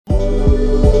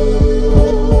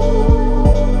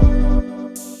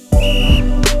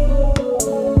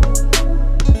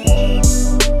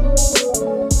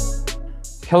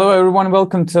Hello, everyone.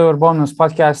 Welcome to our bonus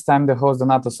podcast. I'm the host,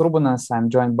 Donatas Rubunas. I'm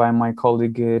joined by my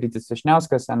colleague, Rytis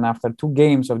Vyšniauskas. And after 2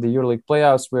 games of the EuroLeague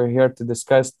playoffs, we're here to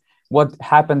discuss what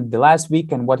happened the last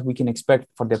week and what we can expect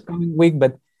for the upcoming week.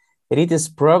 But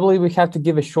Rytis, probably we have to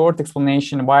give a short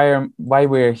explanation why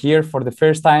we're here for the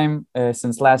first time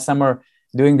since last summer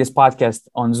doing this podcast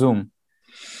on Zoom.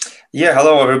 Yeah,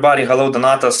 hello, everybody. Hello,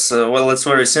 Donatas. Well, it's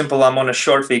very simple. I'm on a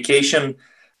short vacation.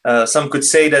 Some could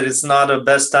say that it's not the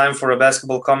best time for a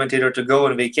basketball commentator to go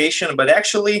on vacation, but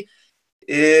actually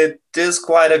it is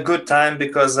quite a good time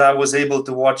because I was able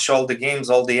to watch all the games,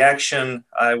 all the action.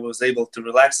 I was able to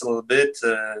relax a little bit,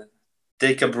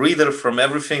 take a breather from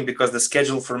everything because the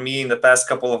schedule for me in the past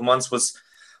couple of months was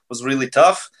really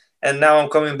tough. And now I'm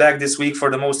coming back this week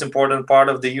for the most important part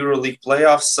of the EuroLeague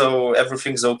playoffs, so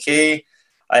everything's okay.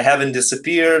 I haven't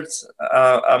disappeared.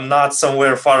 I'm not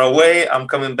somewhere far away. I'm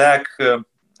coming back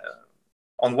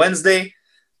on Wednesday.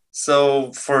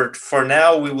 So for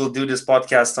now, we will do this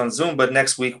podcast on Zoom, but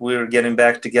next week we're getting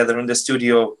back together in the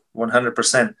studio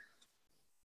 100%.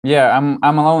 Yeah,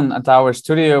 I'm alone at our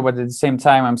studio, but at the same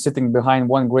time, I'm sitting behind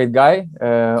one great guy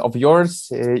of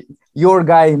yours, your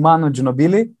guy, Manu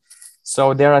Ginobili.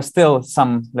 So there are still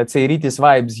some, let's say, Rytis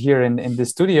vibes here in the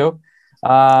studio.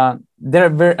 There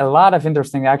are a lot of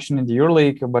interesting action in the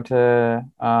EuroLeague, but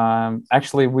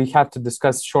actually we have to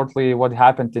discuss shortly what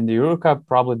happened in the EuroCup,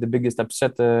 probably the biggest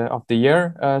upset of the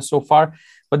year so far.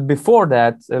 But before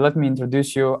that, let me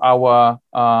introduce you our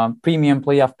premium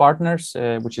playoff partners,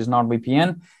 which is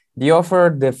NordVPN. They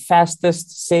offer the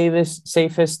fastest,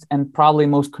 safest, and probably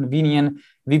most convenient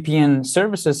VPN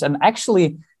services. And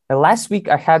actually, last week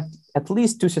I had at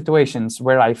least two situations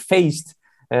where I faced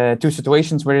two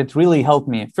situations where it really helped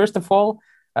me. First of all,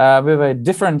 with a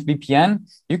different VPN,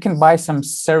 you can buy some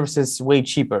services way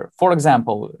cheaper. For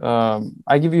example,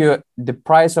 I give you the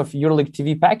price of EuroLeague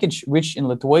TV package, which in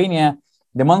Lithuania,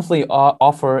 the monthly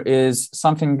offer is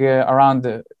something around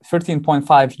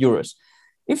 13.5 euros.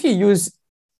 If you use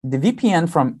the VPN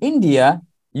from India,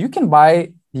 you can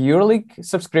buy the EuroLeague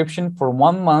subscription for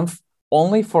 1 month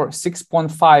only for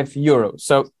 6.5 euros.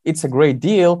 So it's a great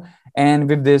deal. And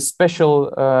with this special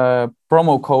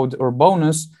promo code or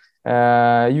bonus,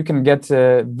 you can get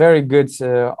a very good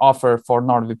offer for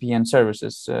NordVPN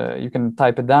services. You can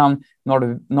type it down,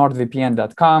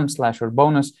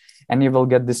 nordvpn.com/bonus, and you will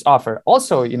get this offer.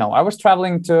 Also, I was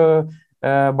traveling to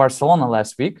Barcelona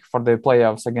last week for the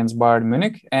playoffs against Bayern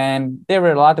Munich, and there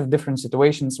were a lot of different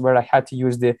situations where I had to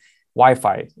use the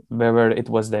Wi-Fi, whether it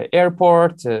was the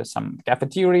airport, some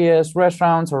cafeterias,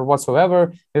 restaurants, or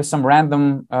whatsoever. There's some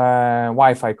random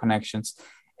Wi-Fi connections.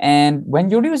 And when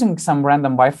you're using some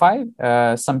random Wi-Fi,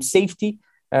 some safety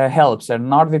helps. And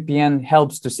NordVPN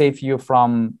helps to save you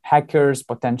from hackers,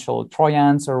 potential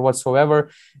Trojans, or whatsoever,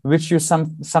 which you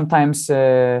sometimes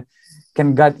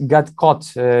can get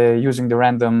caught using the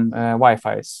random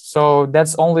Wi-Fis. So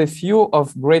that's only a few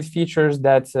of great features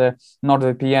that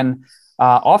NordVPN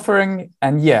offering.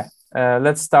 And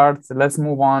let's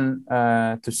move on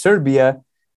to Serbia,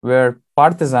 where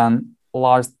Partizan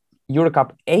lost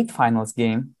EuroCup 8 finals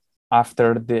game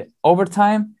after the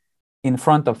overtime in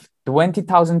front of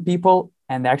 20,000 people,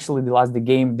 and actually they lost the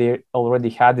game they already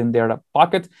had in their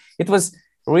pocket. It was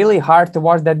really hard to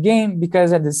watch that game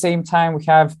because at the same time we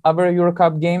have other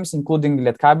EuroCup games, including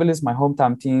Lietkabelis, my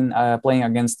hometown team, playing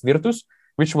against Virtus,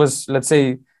 which was, let's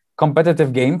say,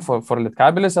 competitive game for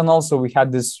Lietkabelis, and also we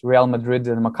had this Real Madrid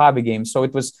and Maccabi game, so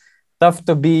it was tough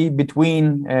to be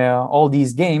between all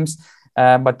these games.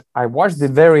 But I watched the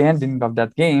very ending of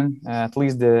that game, at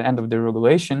least the end of the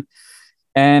regulation,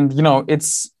 and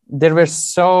there were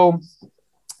so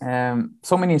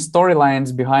many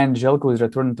storylines behind Zeljko's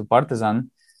return to Partizan.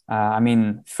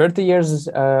 30 years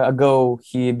ago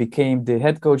he became the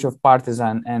head coach of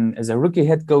Partizan, and as a rookie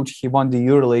head coach he won the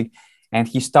EuroLeague. And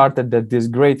he started this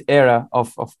great era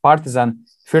of Partizan.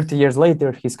 30 years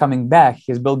later, he's coming back.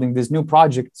 He's building this new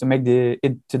project to make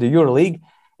it to the EuroLeague.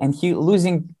 And he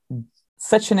losing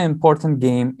such an important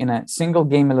game in a single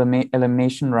game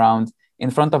elimination round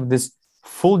in front of this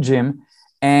full gym,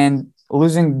 and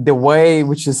losing the way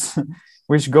which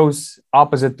goes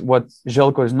opposite what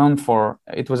Zeljko is known for.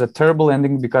 It was a terrible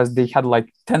ending because they had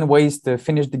like 10 ways to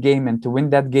finish the game and to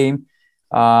win that game.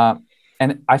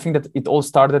 And I think that it all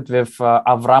started with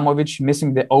Avramovic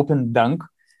missing the open dunk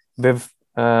with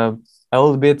a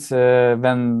little bit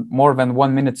more than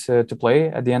 1 minute to play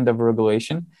at the end of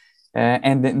regulation.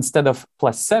 And instead of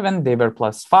 +7, they were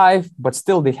 +5, but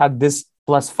still they had this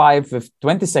 +5 with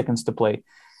 20 seconds to play.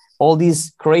 All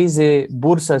these crazy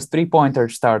Bursa's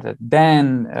three-pointers started.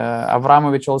 Then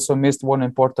Avramovic also missed one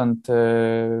important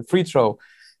free throw.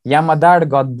 Yamadar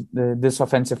got this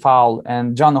offensive foul,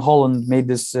 and John Holland made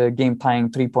this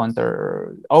game-tying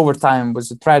three-pointer. Overtime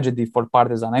was a tragedy for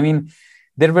Partizan. I mean,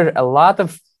 there were a lot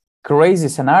of crazy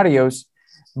scenarios,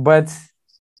 but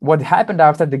what happened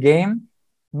after the game,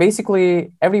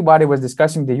 basically everybody was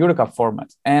discussing the EuroCup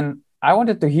format, and I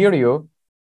wanted to hear you.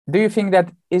 Do you think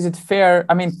that is it fair?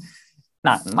 I mean,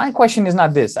 my question is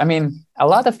not this. I mean, a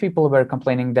lot of people were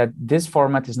complaining that this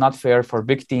format is not fair for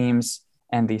big teams,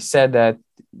 and they said that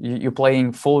you're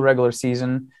playing full regular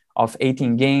season of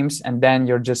 18 games, and then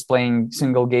you're just playing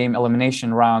single game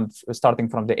elimination round starting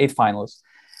from the eight finals.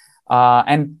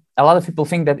 And a lot of people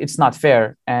think that it's not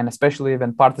fair, and especially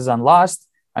when Partizan lost.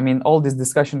 I mean, all this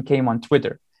discussion came on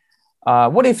Twitter.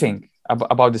 What do you think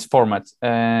about this format,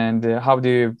 and how do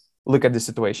you look at the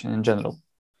situation in general?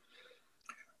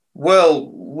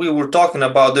 Well, we were talking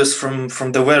about this from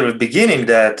the very beginning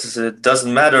that it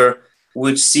doesn't matter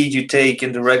which seed you take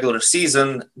in the regular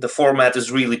season, the format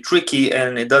is really tricky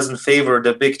and it doesn't favor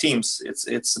the big teams.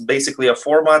 It's basically a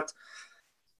format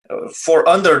for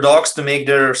underdogs to make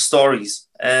their stories.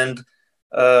 And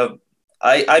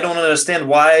I don't understand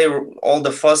why all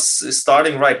the fuss is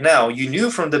starting right now. You knew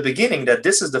from the beginning that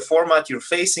this is the format you're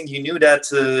facing. You knew that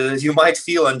you might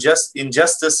feel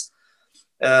injustice,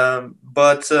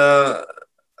 but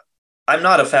I'm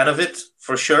not a fan of it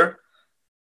for sure.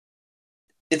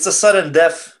 It's a sudden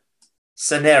death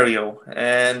scenario,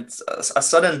 and a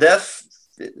sudden death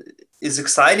is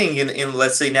exciting in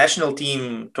let's say national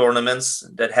team tournaments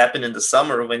that happen in the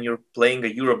summer when you're playing a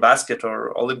Eurobasket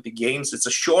or Olympic Games. It's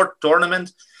a short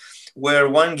tournament where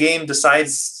one game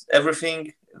decides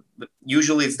everything.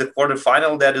 Usually it's the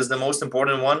quarterfinal that is the most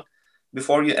important one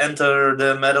before you enter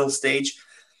the medal stage.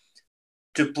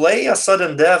 To play a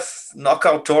sudden death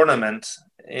knockout tournament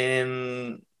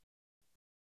in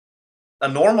a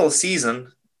normal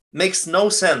season makes no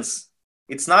sense.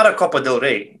 It's not a Copa del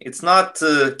Rey. It's not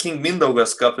King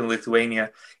Mindaugas Cup in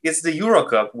Lithuania. It's the Euro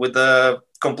Cup with a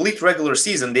complete regular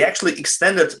season. They actually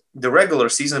extended the regular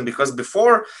season because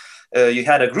before you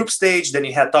had a group stage, then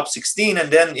you had top 16, and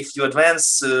then if you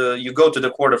advance, you go to the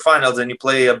quarterfinals and you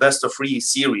play a best of three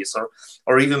series.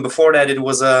 Or even before that, it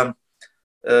was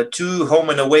two home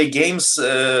and away games.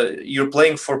 You're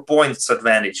playing for points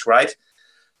advantage, right?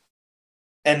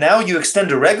 And now you extend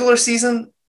the regular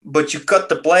season, but you cut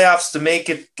the playoffs to make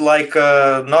it like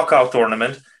a knockout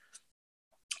tournament.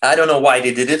 I don't know why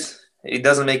they did it. It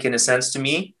doesn't make any sense to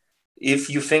me. If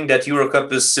you think that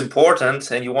EuroCup is important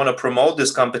and you want to promote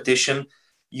this competition,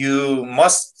 you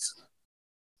must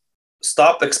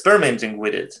stop experimenting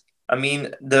with it. I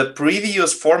mean, the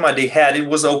previous format they had, it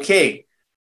was okay.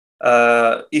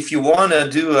 If you want to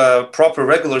do a proper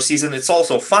regular season, it's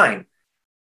also fine.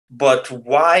 But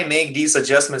why make these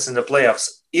adjustments in the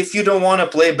playoffs? If you don't want to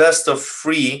play best of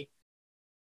three,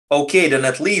 okay, then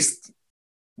at least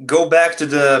go back to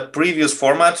the previous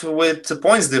format with the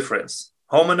points difference,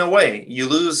 home and away. You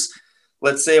lose,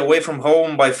 let's say, away from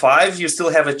home by 5, you still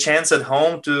have a chance at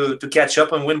home to catch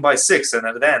up and win by 6 and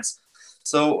advance.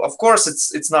 So, of course,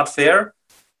 it's not fair.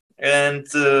 And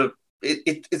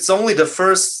it's only the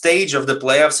first stage of the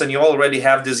playoffs, and you already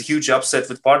have this huge upset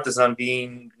with Partizan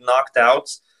being knocked out.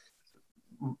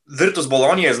 Virtus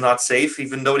Bologna is not safe,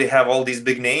 even though they have all these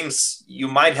big names. You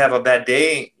might have a bad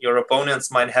day. Your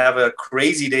opponents might have a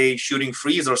crazy day shooting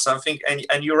threes or something,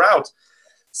 and you're out.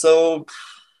 So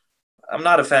I'm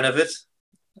not a fan of it.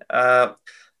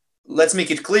 Let's make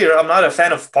it clear. I'm not a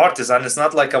fan of Partizan. It's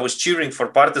not like I was cheering for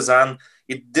Partizan.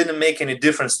 It didn't make any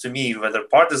difference to me whether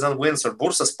Partizan wins or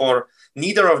Bursaspor.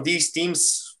 Neither of these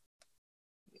teams,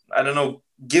 I don't know,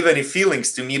 give any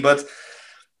feelings to me, but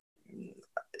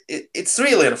it's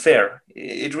really unfair.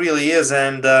 It really is.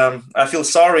 And I feel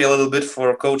sorry a little bit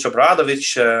for Coach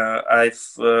Obradovic. I've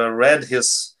read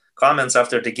his comments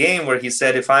after the game where he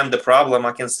said, if I'm the problem,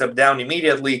 I can step down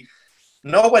immediately.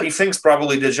 Nobody thinks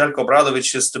probably that Zeljko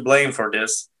Obradovic is to blame for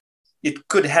this. It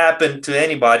could happen to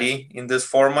anybody in this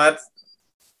format.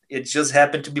 It just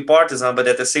happened to be Partizan. But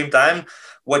at the same time,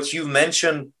 what you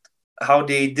mentioned, how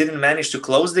they didn't manage to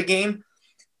close the game,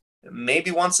 maybe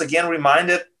once again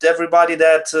reminded everybody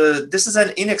that this is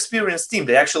an inexperienced team.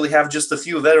 They actually have just a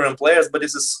few veteran players, but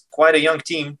this is quite a young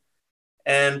team.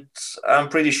 And I'm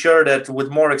pretty sure that with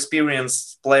more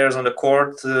experienced players on the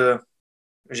court,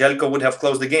 Zeljko would have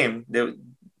closed the game.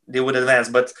 They would advance.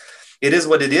 But it is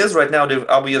what it is. Right now, they're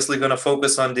obviously going to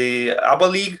focus on the ABA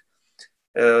League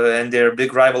and their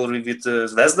big rivalry with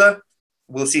Zvezda.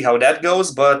 We'll see how that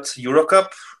goes. But EuroCup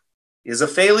is a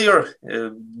failure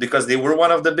because they were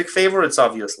one of the big favorites,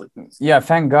 obviously. Yeah,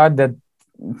 thank God that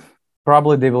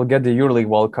probably they will get the EuroLeague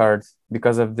wildcard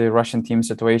because of the Russian team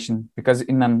situation. Because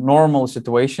in a normal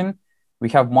situation, we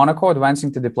have Monaco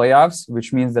advancing to the playoffs,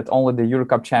 which means that only the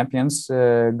Eurocup champions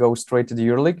go straight to the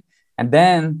EuroLeague. And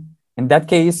then in that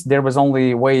case, there was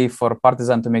only way for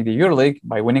Partizan to make the EuroLeague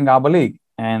by winning ABA League.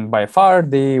 And by far,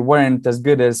 they weren't as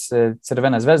good as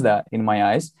Crvena Zvezda in my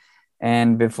eyes.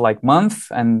 And with like month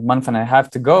and a half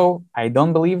to go, I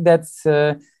don't believe that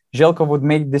Zeljko would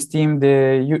make this team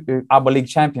the ABA League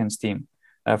champions team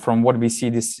from what we see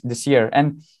this year.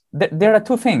 And there are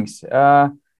two things.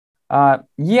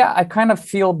 Yeah, I kind of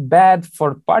feel bad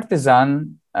for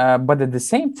Partizan, but at the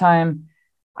same time,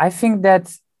 I think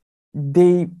that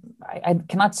I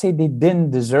cannot say they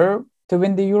didn't deserve to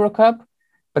win the Euro Cup,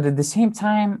 but at the same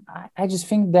time, I just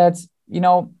think that,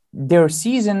 their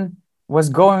season was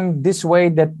going this way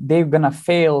that they're going to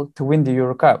fail to win the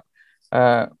Euro Cup.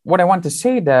 What I want to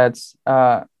say that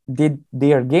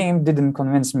their game didn't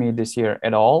convince me this year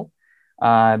at all.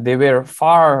 They were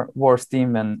far worse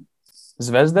team than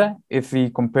Zvezda if we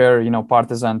compare,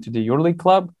 Partizan to the EuroLeague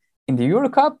club. In the Euro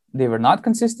Cup, they were not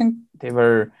consistent. They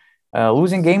were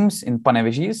losing games in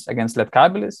Panevėžys against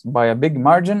Lietkabelis by a big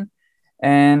margin.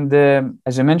 And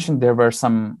as I mentioned, there were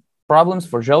some problems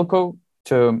for Zeljko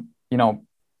to,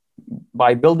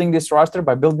 by building this roster,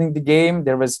 by building the game,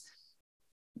 there was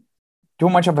too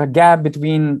much of a gap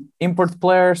between import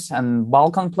players and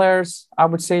Balkan players. I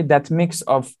would say that mix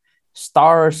of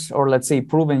stars, or let's say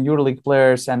proven EuroLeague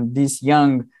players, and these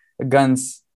young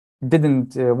guns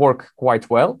didn't work quite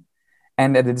well.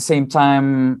 And at the same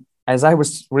time, as I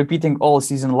was repeating all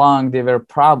season long, they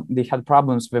had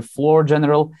problems with floor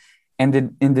general, and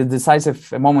in the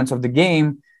decisive moments of the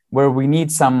game where we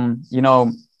need some,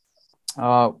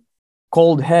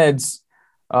 cold heads.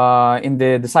 In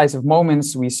the decisive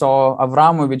moments, we saw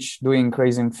Avramovic doing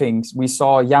crazy things. We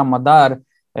saw Jan Madar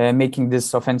making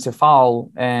this offensive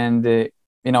foul, and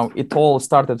it all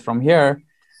started from here.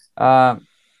 I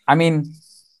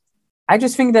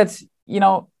just think that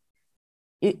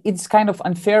it's kind of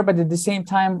unfair, but at the same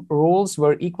time, rules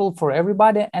were equal for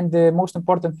everybody. And the most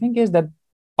important thing is that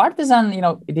Partizan,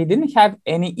 they didn't have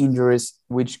any injuries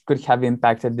which could have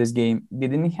impacted this game. They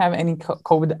didn't have any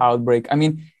COVID outbreak.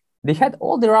 They had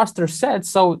all the roster set,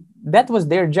 so that was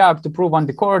their job to prove on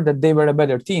the court that they were a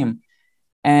better team.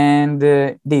 And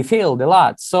they failed a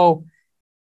lot. So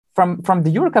from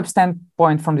the Eurocup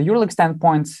standpoint, from the EuroLeague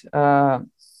standpoint,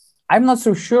 I'm not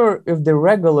so sure if the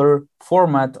regular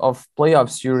format of playoff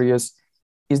series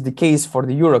is the case for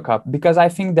the Eurocup, because I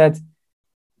think that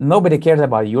nobody cares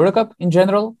about Eurocup in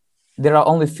general. There are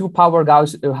only few power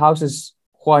houses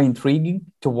who are intriguing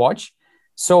to watch.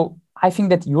 So I think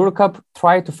that Eurocup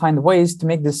tried to find ways to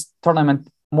make this tournament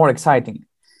more exciting.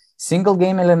 Single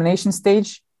game elimination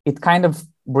stage, it kind of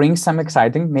brings some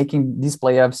exciting, making these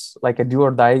playoffs like a do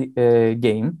or die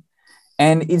game.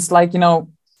 And it's like,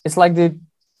 it's like the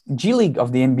G League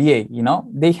of the NBA,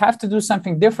 they have to do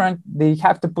something different. They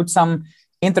have to put some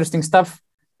interesting stuff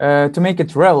to make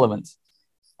it relevant.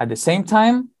 At the same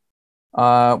time,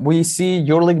 we see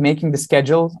EuroLeague making the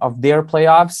schedule of their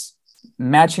playoffs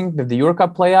matching with the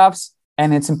Eurocup playoffs,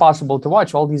 and it's impossible to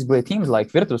watch all these great teams like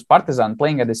Virtus, Partizan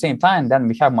playing at the same time. Then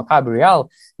we have Maccabi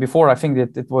Real. Before, I think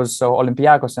that it was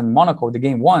Olympiacos and Monaco, the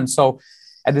game one. So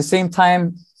at the same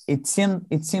time, it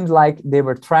seems like they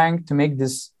were trying to make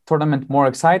this tournament more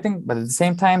exciting, but at the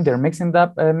same time, they're mixing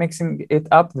it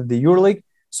up with the EuroLeague.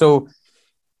 So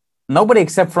nobody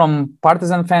except from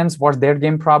Partizan fans watched their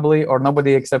game probably, or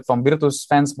nobody except from Virtus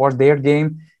fans watched their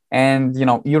game. And,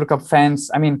 Eurocup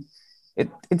fans,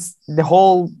 it's the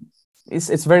whole,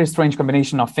 it's very strange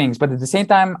combination of things. But at the same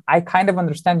time, I kind of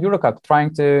understand Eurocup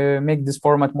trying to make this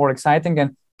format more exciting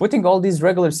and putting all these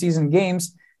regular season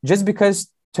games just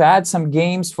because to add some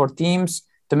games for teams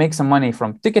to make some money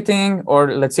from ticketing,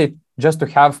 or let's say just to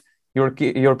have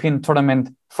European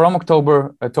tournament from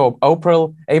October to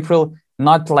April,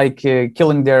 not like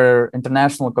killing their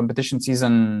international competition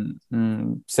season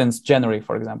since January,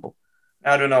 for example.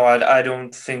 I don't know. I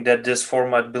don't think that this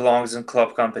format belongs in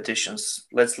club competitions.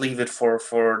 Let's leave it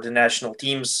for the national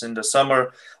teams in the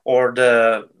summer, or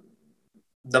the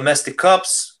domestic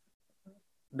cups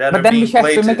that but are then we being have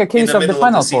to played make a in case the of the middle of the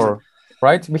Final season. Four,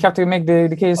 right? We have to make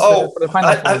the case Oh, for the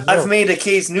Final Four as I've well. made a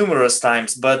case numerous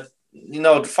times, but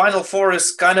the Final Four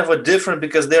is kind of a different,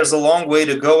 because there's a long way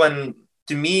to go, and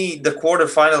to me, the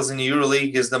quarterfinals in the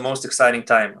EuroLeague is the most exciting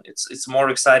time. It's more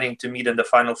exciting to me than the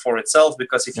Final Four itself,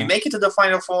 because if you Yeah. make it to the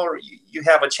Final Four, you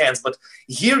have a chance. But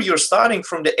here you're starting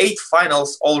from the 8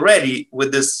 finals already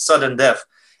with this sudden death.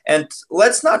 And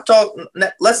let's not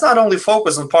only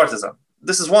focus on Partizan.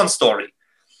 This is one story,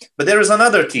 but there is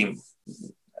another team,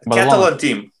 Barcelona. Catalan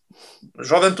team.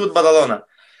 Juventud Badalona.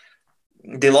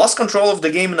 They lost control of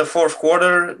the game in the fourth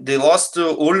quarter. They lost to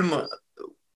Ulm.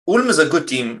 Ulm is a good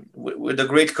team with a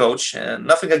great coach, and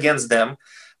nothing against them.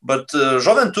 But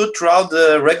Juventud, throughout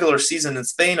the regular season in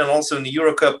Spain and also in the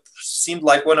Euro Cup, seemed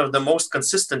like one of the most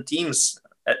consistent teams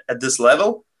at this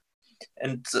level.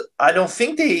 And I don't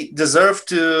think they deserve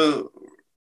to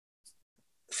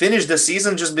finish the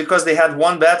season just because they had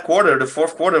one bad quarter, the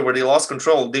fourth quarter, where they lost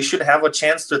control. They should have a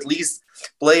chance to at least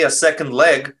play a second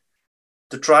leg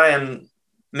to try and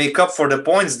make up for the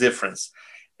points difference.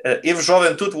 If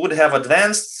Juventud would have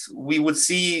advanced, we would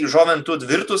see Juventud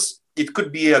Virtus. It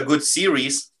could be a good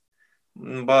series,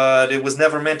 but it was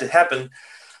never meant to happen.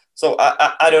 So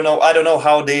I don't know. I don't know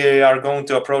how they are going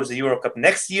to approach the Euro Cup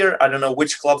next year. I don't know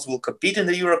which clubs will compete in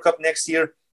the Euro Cup next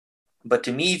year. But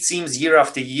to me, it seems year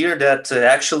after year that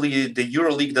actually the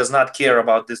EuroLeague does not care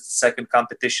about this second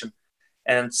competition.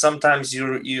 And sometimes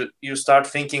you start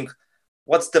thinking,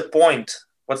 what's the point?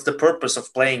 What's the purpose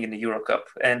of playing in the Euro Cup?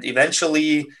 And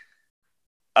eventually,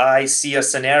 I see a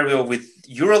scenario with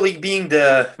EuroLeague being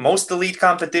the most elite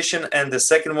competition and the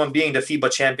second one being the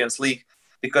FIBA Champions League,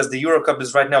 because the Euro Cup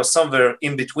is right now somewhere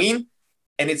in between,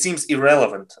 and it seems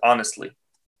irrelevant, honestly.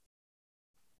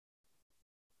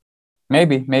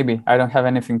 Maybe. I don't have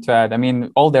anything to add. I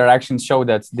mean, all their actions show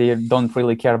that they don't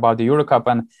really care about the Euro Cup.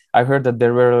 And I heard that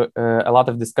there were a lot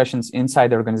of discussions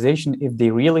inside the organization. If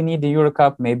they really need the Euro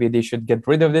Cup, maybe they should get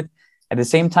rid of it. At the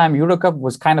same time, Euro Cup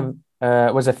was kind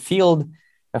of was a field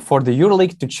for the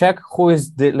EuroLeague to check who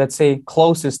is the, let's say,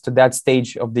 closest to that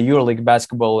stage of the EuroLeague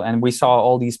basketball. And we saw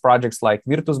all these projects like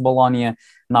Virtus Bologna,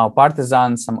 now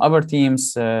Partizan, some other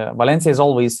teams. Valencia is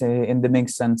always in the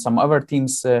mix, and some other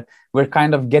teams were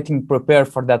kind of getting prepared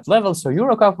for that level. So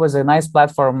EuroCup was a nice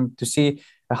platform to see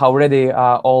how ready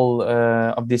are all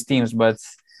of these teams. But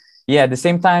yeah, at the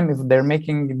same time, if they're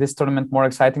making this tournament more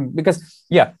exciting, because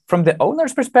yeah, from the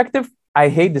owner's perspective, I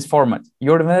hate this format.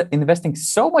 You're investing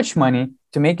so much money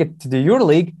to make it to the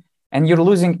EuroLeague, and you're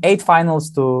losing 8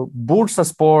 finals to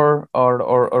Bursaspor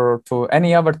or to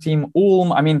any other team,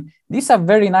 Ulm. I mean, these are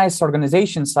very nice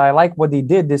organizations. I like what they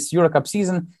did this Euro Cup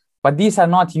season, but these are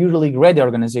not EuroLeague ready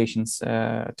organizations,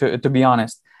 to be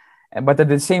honest. But at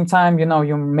the same time, you know,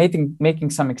 you're making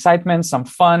some excitement, some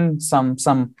fun,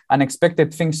 some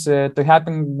unexpected things to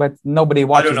happen, but nobody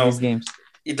watches these games.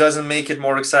 It doesn't make it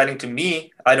more exciting to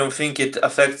me. I don't think it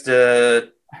affects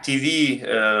the TV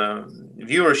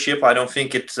viewership. I don't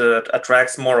think it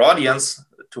attracts more audience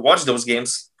to watch those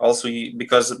games. Also,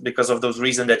 because of those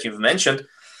reasons that you've mentioned.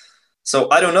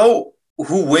 So I don't know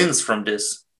who wins from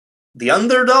this. The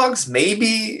underdogs,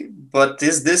 maybe, but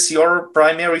is this your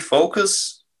primary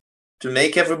focus? To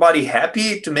make everybody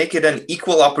happy, to make it an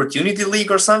equal opportunity league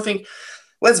or something?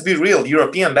 Let's be real.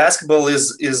 European basketball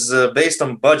is based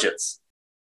on budgets.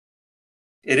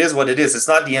 It is what it is. It's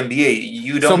not the NBA.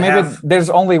 You don't. So maybe there's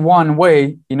only one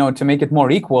way, you know, to make it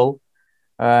more equal,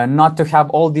 not to have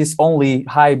all these only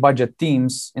high budget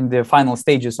teams in the final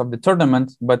stages of the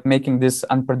tournament, but making this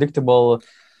unpredictable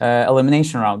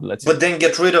elimination round. Let's say. But then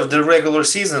get rid of the regular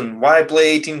season. Why play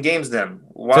 18 games then?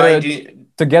 Why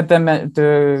to get them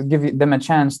to give them a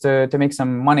chance to make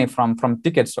some money from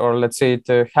tickets, or let's say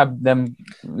to have them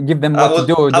give them what to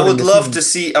do. I would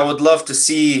love to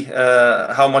see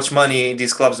how much money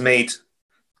these clubs made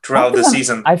throughout the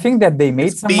season. I think that they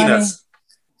made some peanuts.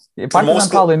 Money. Partizan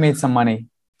probably made some money.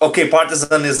 Okay,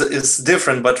 Partizan is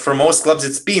different, but for most clubs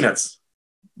it's peanuts.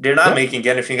 They're not making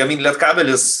anything. I mean,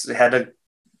 Lietkabel had a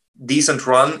decent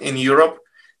run in Europe.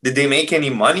 Did they make any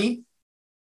money?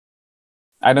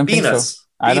 I don't think so.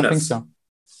 I don't think so.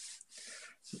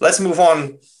 Let's move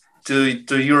on to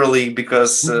EuroLeague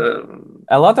because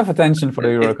a lot of attention for the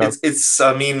Euro Cup.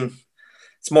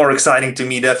 It's more exciting to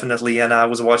me definitely, and I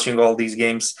was watching all these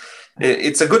games.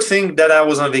 It's a good thing that I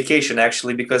was on vacation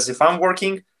actually, because if I'm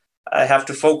working, I have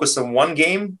to focus on one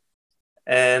game,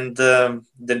 and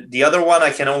the other one I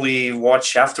can only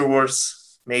watch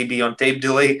afterwards, maybe on tape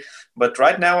delay. But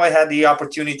right now I had the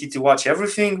opportunity to watch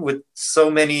everything with so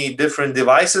many different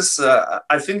devices.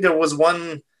 I think there was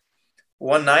one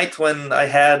night when I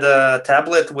had a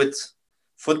tablet with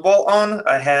football on.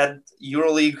 I had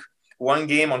EuroLeague one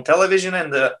game on television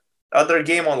and the other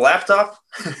game on laptop.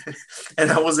 And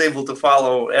I was able to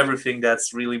follow everything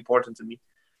that's really important to me.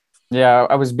 Yeah,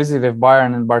 I was busy with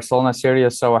Bayern and Barcelona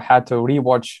series, so I had to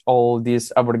rewatch all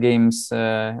these other games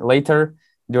later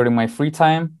during my free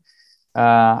time.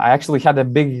 I actually had a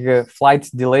big flight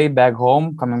delay back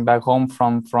home, coming back home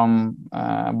from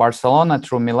Barcelona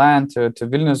through Milan to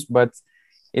Vilnius. But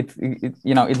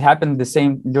it happened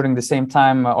during the same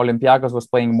time Olympiacos was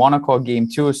playing Monaco game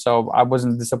 2, so I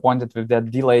wasn't disappointed with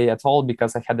that delay at all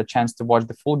because I had the chance to watch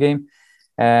the full game.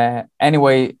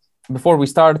 Anyway, before we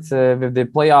start with the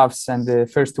playoffs and the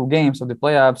first two games of the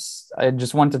playoffs, I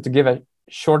just wanted to give a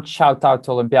short shout out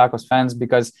to Olympiacos fans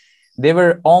because they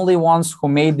were only ones who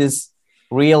made this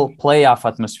real playoff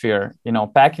atmosphere,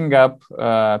 packing up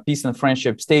Peace and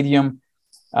Friendship Stadium,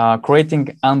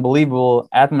 creating unbelievable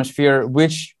atmosphere,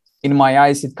 which in my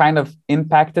eyes, it kind of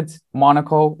impacted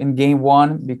Monaco in game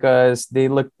 1 because they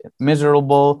looked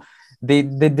miserable. They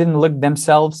didn't look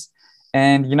themselves.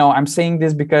 And, I'm saying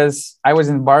this because I was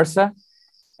in Barca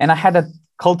and I had a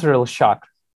cultural shock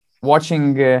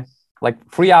watching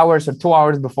like 3 hours or 2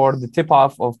 hours before the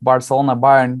tip-off of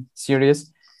Barcelona-Bayern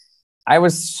series. I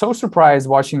was so surprised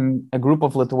watching a group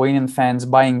of Lithuanian fans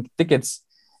buying tickets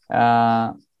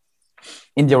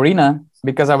in the arena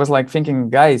because I was like thinking,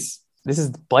 guys, this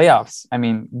is the playoffs. I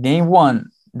mean, game 1,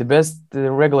 the best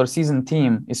regular season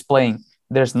team is playing.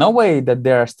 There's no way that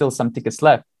there are still some tickets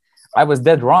left. I was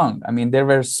dead wrong. I mean, there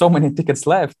were so many tickets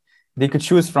left. They could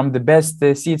choose from the best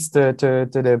seats to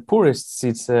the poorest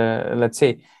seats, let's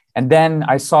say. And then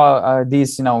I saw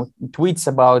these, tweets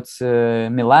about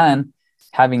Milan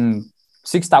having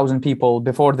 6,000 people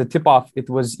before the tip-off. It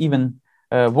was even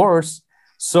worse.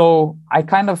 So I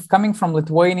kind of, coming from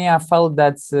Lithuania, felt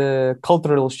that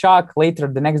cultural shock. Later,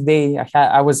 the next day,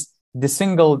 I was the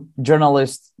single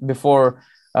journalist before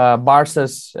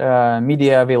Barca's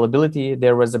media availability.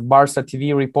 There was a Barca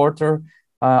TV reporter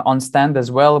on stand as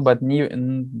well, but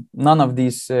none of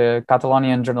these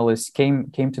Catalonian journalists came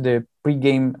to the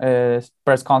pre-game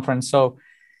press conference. So,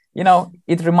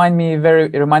 it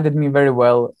reminded me very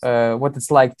well what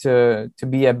it's like to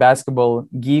be a basketball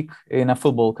geek in a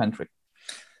football country.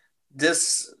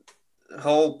 This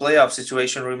whole playoff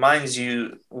situation reminds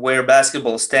you where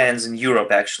basketball stands in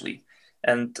Europe, actually.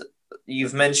 And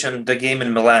you've mentioned the game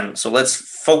in Milan, so let's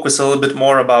focus a little bit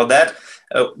more about that.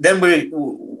 Then we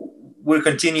will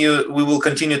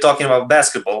continue talking about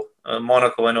basketball,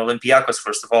 Monaco and Olympiacos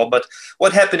first of all. But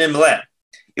what happened in Milan?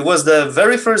 It was the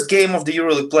very first game of the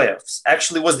EuroLeague playoffs.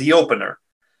 Actually, was the opener.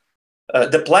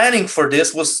 The planning for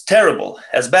this was terrible,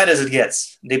 as bad as it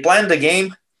gets. They planned the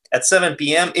game at 7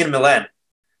 p.m. in Milan.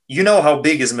 You know how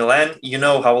big is Milan. You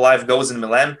know how life goes in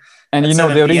Milan. And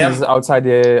the arena is outside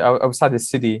the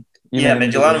city. Yeah,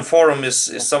 Mediolanum Forum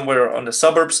is somewhere on the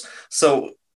suburbs.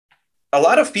 So a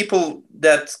lot of people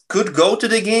that could go to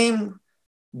the game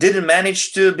didn't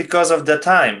manage to because of the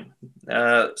time.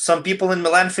 Some people in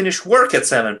Milan finish work at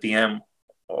 7 p.m.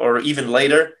 or even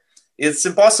later. It's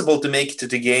impossible to make it to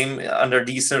the game under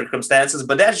these circumstances,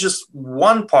 but that's just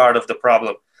one part of the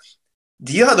problem.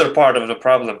 The other part of the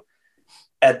problem,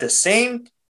 on the same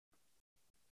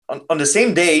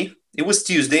day, it was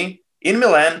Tuesday, in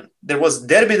Milan, there was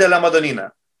Derby della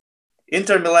Madonnina.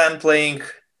 Inter Milan playing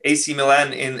AC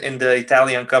Milan in the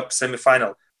Italian Cup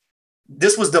semifinal.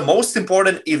 This was the most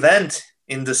important event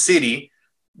in the city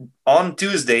on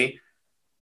Tuesday.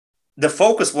 The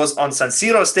focus was on San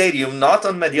Siro Stadium, not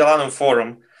on Mediolanum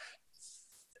Forum.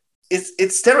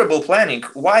 It's terrible planning.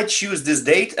 Why choose this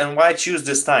date and why choose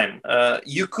this time?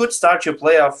 You could start your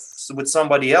playoffs with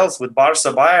somebody else, with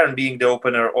Barca Bayern being the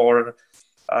opener or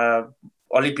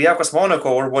Olympiacos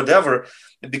Monaco or whatever.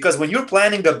 Because when you're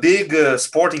planning a big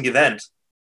sporting event,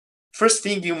 first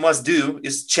thing you must do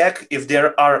is check if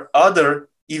there are other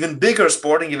even bigger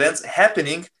sporting events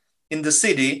happening in the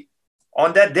city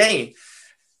on that day.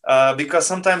 Because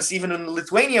sometimes even in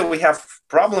Lithuania, we have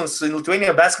problems. In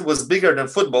Lithuania, basketball is bigger than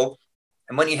football.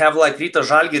 And when you have like Ryto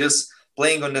Žalgiris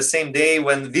playing on the same day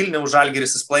when Vilniaus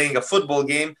Žalgiris is playing a football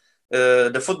game,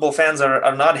 the football fans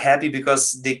are not happy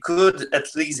because they could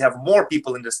at least have more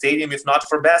people in the stadium, if not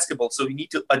for basketball. So you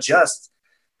need to adjust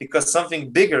because something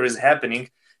bigger is happening.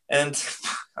 And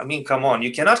I mean, come on,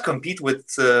 you cannot compete with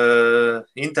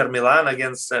Inter Milan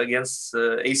against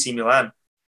AC Milan.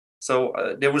 So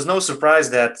there was no surprise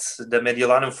that the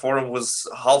Mediolanum Forum was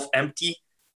half empty.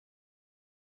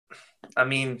 I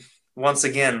mean, once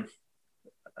again,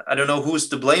 I don't know who's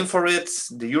to blame for it,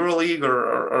 the EuroLeague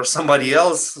or somebody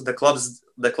else, the clubs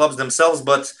themselves,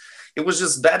 but it was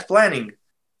just bad planning.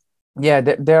 Yeah,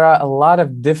 there are a lot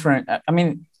of different. I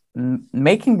mean,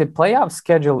 making the playoff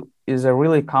schedule is a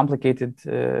really complicated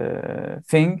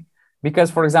thing.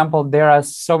 Because, for example, there are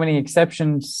so many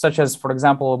exceptions, such as, for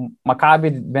example,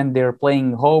 Maccabi, when they're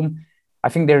playing home, I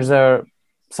think there's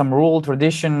some rule,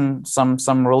 tradition,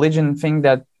 some religion thing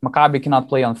that Maccabi cannot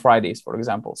play on Fridays, for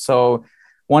example. So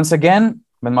once again,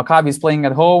 When Maccabi is playing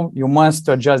at home, you must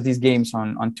adjust these games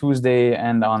on Tuesday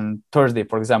and on Thursday,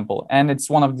 for example. And it's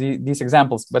one of these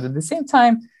examples. But at the same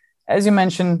time, as you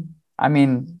mentioned, I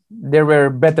mean, there were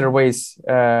better ways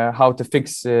how to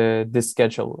fix this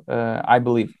schedule, I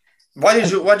believe. Why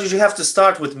did you have to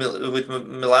start with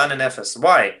Milan and Efes?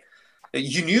 Why?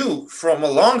 You knew from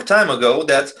a long time ago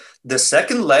that the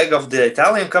second leg of the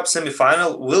Italian Cup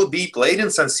semifinal will be played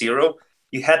in San Siro.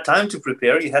 You had time to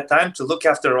prepare. You had time to look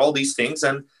after all these things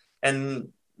and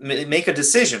make a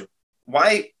decision.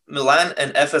 Why Milan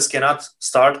and Efes cannot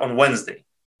start on Wednesday?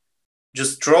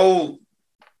 Just throw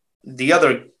the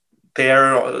other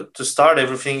pair to start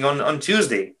everything on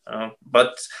Tuesday.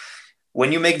 But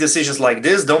when you make decisions like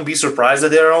this, don't be surprised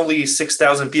that there are only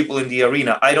 6,000 people in the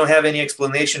arena. I don't have any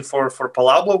explanation for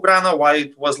Palau Blaugrana why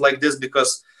it was like this,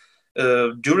 because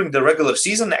during the regular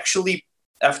season, actually,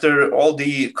 after all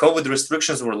the COVID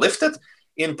restrictions were lifted,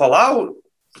 in Palau,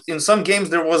 in some games,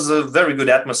 there was a very good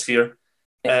atmosphere.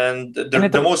 And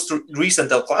the most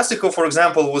recent El Clasico, for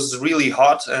example, was really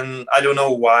hot, and I don't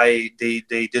know why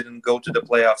they didn't go to the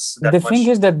playoffs that much. The thing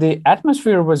is that the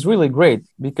atmosphere was really great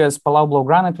because Palau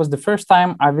Blaugrana, it was the first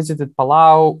time I visited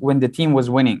Palau when the team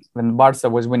was winning, when Barca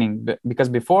was winning. Because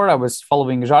before I was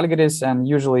following Žalgiris, and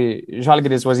usually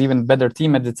Žalgiris was even better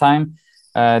team at the time.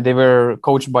 They were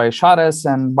coached by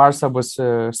Šaras, and Barca was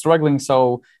struggling,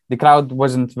 so the crowd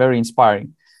wasn't very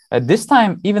inspiring. This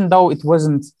time, even though it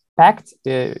wasn't packed,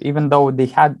 even though they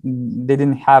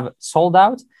didn't have sold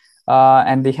out,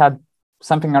 and they had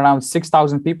something around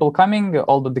 6,000 people coming,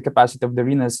 although the capacity of the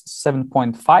arena is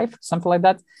 7.5, something like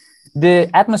that. The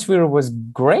atmosphere was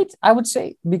great, I would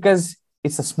say, because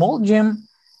it's a small gym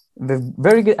with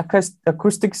very good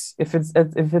acoustics, if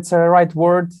it's a right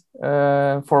word,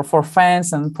 for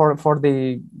fans and for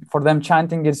them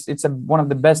chanting. It's one of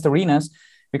the best arenas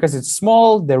because it's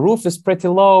small, the roof is pretty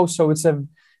low, so it's a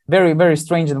very, very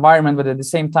strange environment, but at the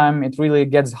same time, it really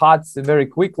gets hot very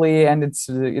quickly, and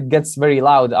it gets very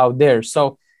loud out there.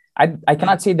 So I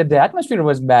cannot say that the atmosphere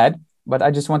was bad, but I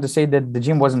just want to say that the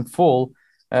gym wasn't full,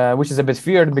 which is a bit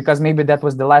weird because maybe that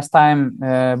was the last time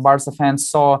Barca fans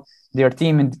saw their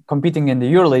team competing in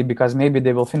the EuroLeague, because maybe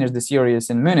they will finish the series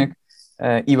in Munich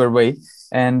either way,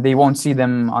 and they won't see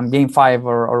them on Game 5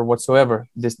 or whatsoever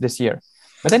this year.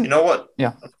 But then, you know what?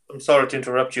 Yeah. I'm sorry to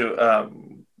interrupt you.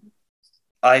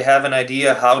 I have an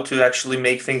idea how to actually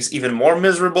make things even more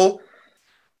miserable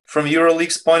from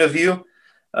EuroLeague's point of view.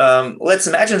 Let's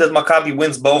imagine that Maccabi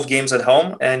wins both games at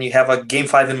home and you have a Game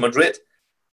 5 in Madrid.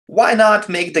 Why not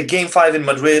make the Game 5 in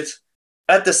Madrid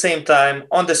at the same time,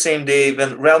 on the same day,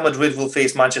 when Real Madrid will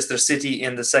face Manchester City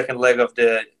in the second leg of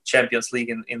the Champions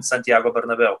League in Santiago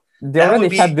Bernabeu? They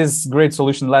already had this great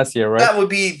solution last year, right? That would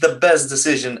be the best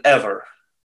decision ever.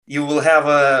 You will have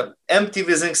an empty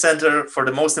visiting center for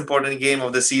the most important game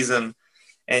of the season,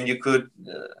 and you could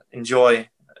enjoy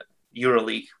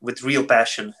EuroLeague with real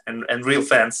passion and real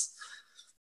fans.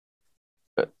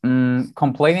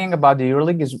 Complaining about the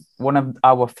EuroLeague is one of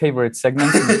our favorite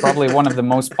segments, and probably one of the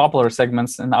most popular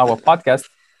segments in our podcast.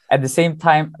 At the same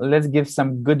time, let's give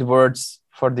some good words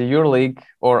for the EuroLeague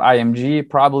or IMG,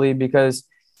 probably, because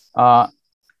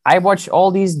I watch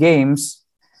all these games,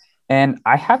 and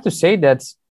I have to say that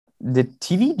the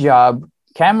TV job,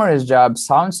 cameras job,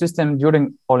 sound system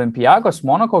during Olympiacos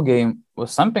Monaco game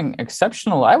was something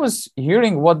exceptional. I was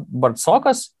hearing what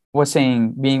Bartzokas was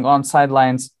saying, being on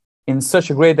sidelines in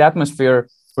such a great atmosphere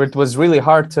where it was really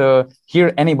hard to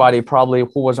hear anybody probably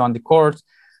who was on the court.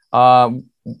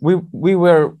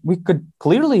 We could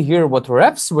clearly hear what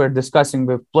refs were discussing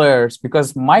with players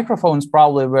because microphones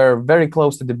probably were very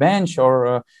close to the bench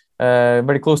or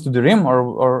very close to the rim,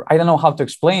 or I don't know how to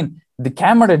explain. The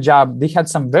camera job, they had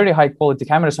some very high quality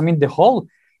cameras. I mean, the whole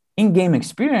in-game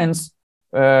experience,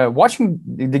 watching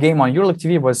the game on EuroLeague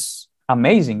TV was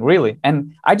amazing, really.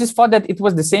 And I just thought that it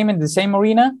was the same in the same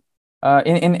arena,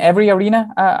 in every arena.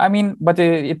 I mean, but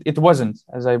it wasn't.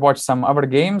 As I watched some other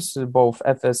games, both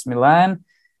FS Milan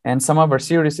and some other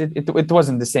series, it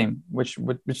wasn't the same, which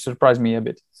surprised me a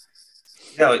bit.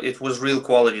 Yeah, it was real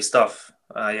quality stuff.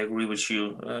 I agree with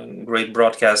you. Great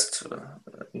broadcast,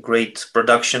 great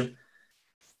production.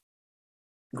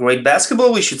 Great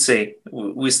basketball, we should say.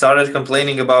 We started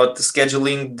complaining about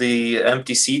scheduling the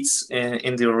empty seats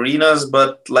in the arenas,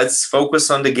 but let's focus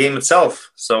on the game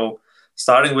itself. So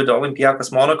starting with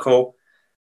Olympiacos Monaco,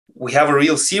 we have a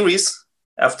real series.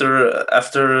 After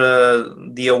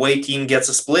the away team gets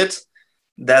a split,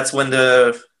 that's when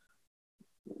the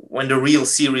real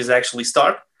series actually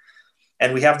start.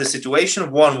 And we have the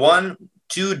situation 1-1,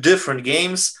 two different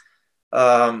games.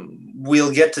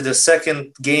 We'll get to the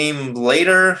second game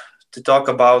later to talk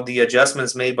about the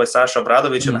adjustments made by Sasha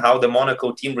Obradovic and Mhm. how the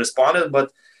Monaco team responded.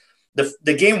 But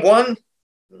the game one,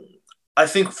 I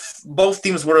think both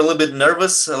teams were a little bit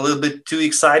nervous, a little bit too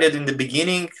excited in the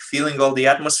beginning, feeling all the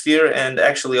atmosphere. And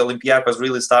actually, Olympiacos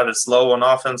really started slow on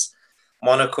offense.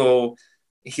 Monaco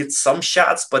hit some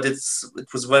shots, but it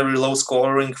was very low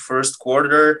scoring first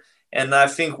quarter. And I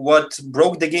think what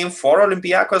broke the game for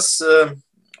Olympiacos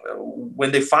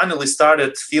when they finally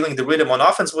started feeling the rhythm on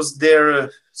offense was their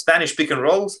Spanish pick and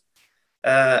rolls.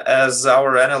 As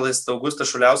our analyst Augusto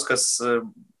Shuliauskas,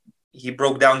 he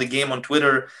broke down the game on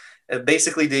Twitter.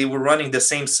 Basically, they were running the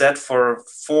same set for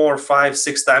 4, 5,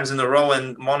 6 times in a row,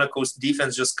 and Monaco's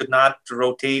defense just could not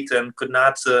rotate and could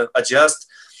not adjust.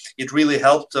 It really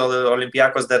helped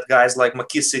Olympiacos that guys like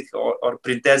McKissick or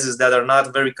Printezis that are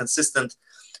not very consistent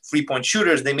three-point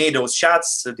shooters, they made those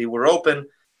shots. They were open.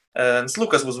 And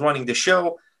Slukas was running the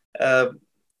show.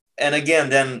 And again,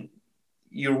 then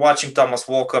you're watching Thomas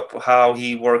Walkup, how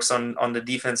he works on the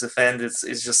defensive end. It's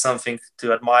just something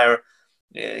to admire.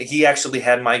 He actually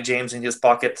had Mike James in his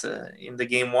pocket in the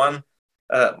game one.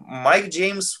 Mike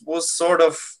James was sort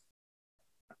of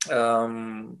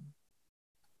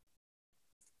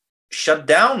shut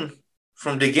down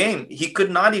from the game. He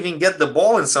could not even get the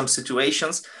ball in some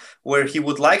situations where he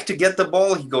would like to get the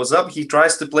ball. He goes up, he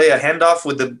tries to play a handoff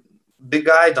with the big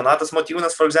guy, Donatas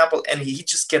Motiejūnas, for example, and he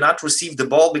just cannot receive the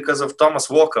ball because of Thomas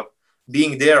Walkup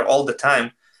being there all the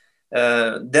time.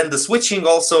 Then the switching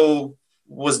also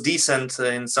was decent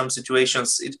in some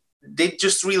situations. They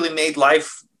just really made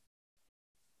life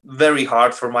very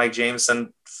hard for Mike James.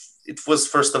 And it was,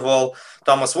 first of all,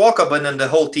 Thomas Walkup, and then the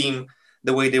whole team,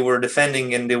 the way they were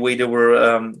defending and the way they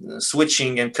were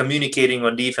switching and communicating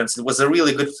on defense. It was a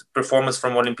really good performance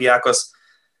from Olympiacos,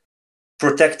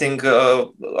 protecting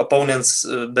opponent's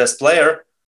best player.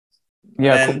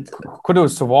 Yeah, and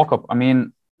kudos to Walkup. I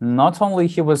mean, not only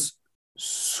he was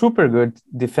super good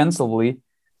defensively,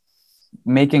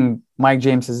 making Mike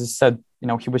James, as I said,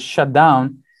 he was shut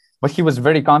down, but he was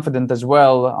very confident as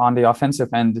well on the offensive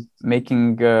end,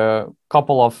 making a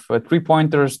couple of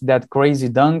three-pointers. That crazy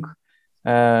dunk,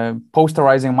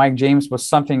 posterizing Mike James was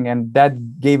something, and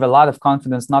that gave a lot of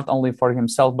confidence, not only for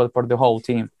himself, but for the whole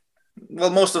team.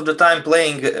 Well, most of the time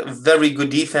playing very good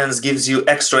defense gives you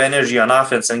extra energy on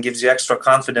offense and gives you extra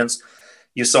confidence.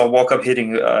 You saw Walkup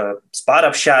hitting a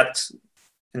spot-up shot.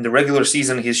 In the regular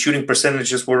season, his shooting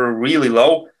percentages were really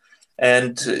low.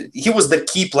 And he was the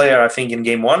key player, I think, in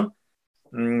game one.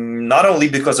 Not only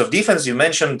because of defense, you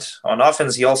mentioned on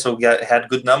offense, he also had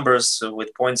good numbers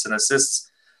with points and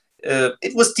assists.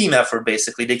 It was team effort,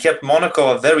 basically. They kept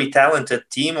Monaco, a very talented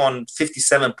team, on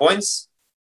 57 points.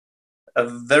 A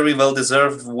very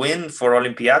well-deserved win for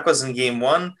Olympiacos in game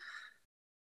one.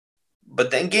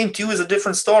 But then game two is a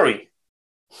different story.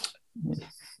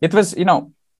 It was,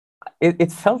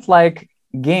 it felt like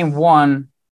game one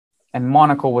and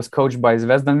Monaco was coached by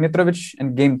Zvezdan Mitrovic,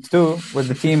 and game two was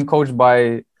the team coached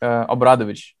by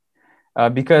Obradovic.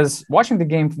 Because watching the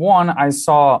game one, I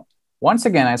saw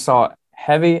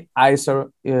heavy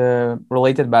ISO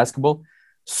related basketball,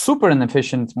 super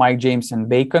inefficient Mike James and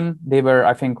Bacon. They were,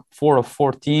 I think, 4 of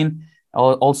 14,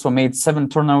 also made 7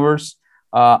 turnovers.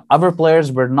 Other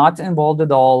players were not involved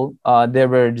at all. There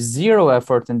were zero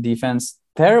effort in defense,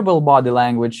 terrible body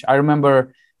language. I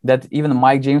remember that even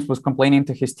Mike James was complaining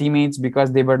to his teammates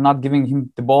because they were not giving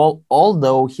him the ball,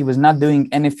 although he was not doing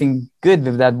anything good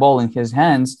with that ball in his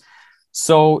hands.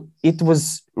 So it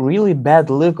was really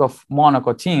bad look of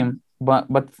Monaco team.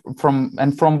 But from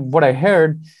what I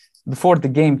heard before the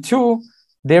game two,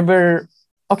 there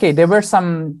were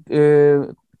some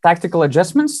tactical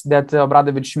adjustments that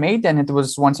Obradovic made, and it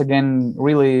was once again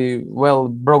really well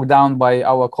broke down by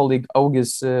our colleague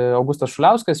Augusto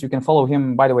Shuliauskas. You can follow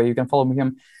him, by the way,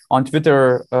 him on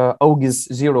Twitter,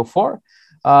 August04.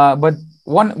 But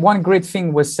one great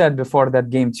thing was said before that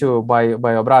game too by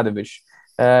Obradovic.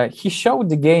 He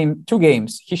showed two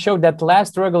games. He showed that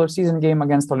last regular season game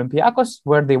against Olympiacos,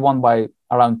 where they won by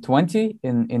around 20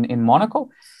 in Monaco.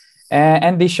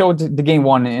 And they showed the game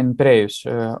one in Piraeus,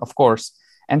 of course.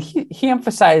 And he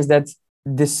emphasized that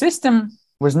the system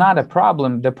was not a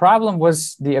problem. The problem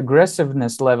was the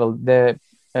aggressiveness level, the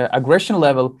aggression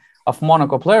level of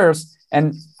Monaco players,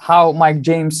 and how Mike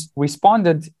James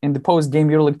responded in the post-game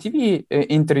EuroLeague TV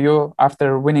interview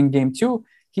after winning game two.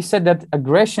 He said that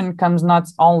aggression comes not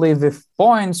only with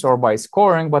points or by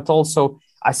scoring, but also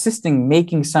assisting,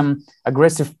 making some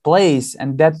aggressive plays.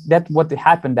 And that what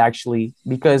happened actually,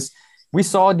 because we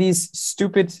saw these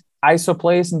stupid ISO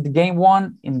plays in the game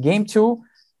one. In game two,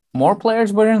 more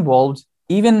players were involved,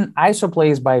 even ISO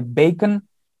plays by Bacon,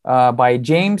 by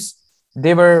James.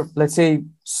 they were, let's say,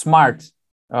 smart.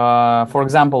 For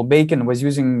example, Bacon was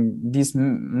using these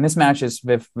mismatches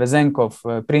with Vezenkov,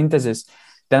 Printezis.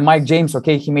 Then Mike James,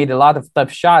 okay, he made a lot of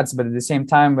tough shots, but at the same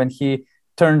time, when he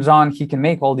turns on, he can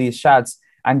make all these shots.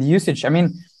 And the usage, I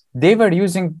mean, they were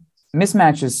using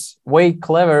mismatches way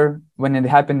clever when it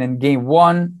happened in game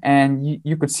one. And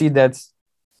you could see that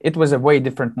it was a way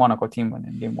different Monaco team when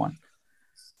in game one.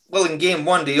 Well, in game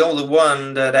one, the only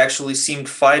one that actually seemed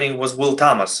fighting was Will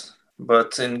Thomas.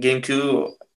 But in game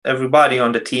two, everybody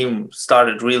on the team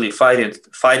started really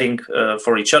fighting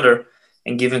for each other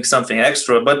and giving something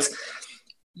extra. But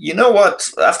you know what?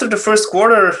 After the first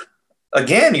quarter,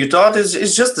 again, you thought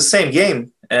it's just the same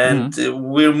game, and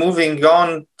we're moving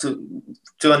on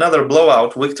to another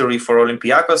blowout victory for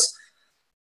Olympiacos.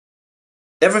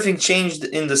 Everything changed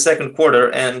in the second quarter,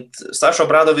 and Sasha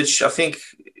Obradovic, I think,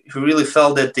 he really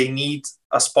felt that they need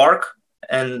a spark,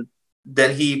 and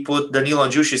then he put Danilo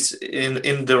Andjušić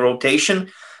in the rotation.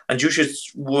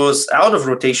 Andjušić was out of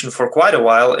rotation for quite a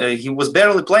while. He was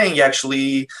barely playing,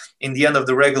 actually, in the end of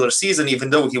the regular season, even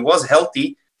though he was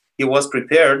healthy, he was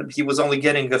prepared. He was only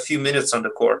getting a few minutes on the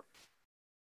court.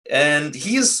 And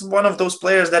he is one of those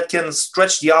players that can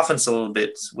stretch the offense a little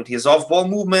bit with his off-ball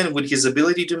movement, with his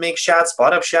ability to make shots,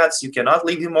 spot-up shots. You cannot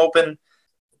leave him open.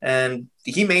 And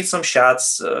he made some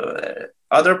shots.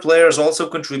 Other players also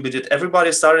contributed.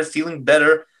 Everybody started feeling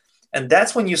better. And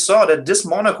that's when you saw that this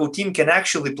Monaco team can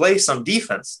actually play some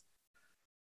defense.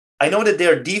 I know that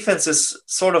their defense is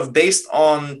sort of based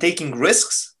on taking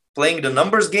risks, playing the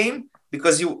numbers game,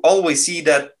 because you always see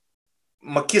that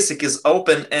McKissick is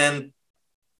open and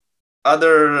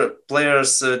other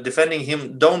players defending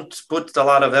him don't put a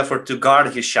lot of effort to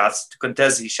guard his shots, to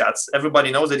contest his shots.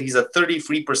 Everybody knows that he's a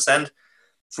 33%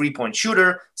 three-point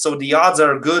shooter, so the odds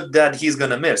are good that he's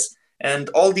going to miss. And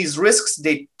all these risks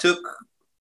they took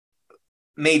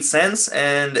made sense,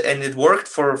 and it worked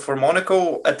for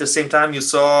Monaco. At the same time, you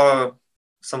saw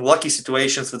some lucky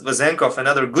situations with Vezenkov and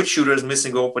other good shooters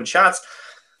missing open shots.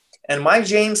 And Mike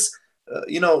James,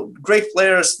 great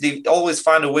players, they always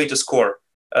find a way to score.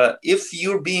 If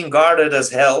you're being guarded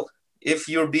as hell, if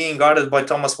you're being guarded by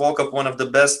Thomas Walkup, one of the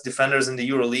best defenders in the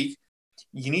EuroLeague,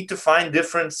 you need to find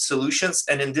different solutions.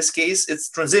 And in this case, it's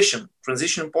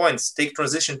transition points, take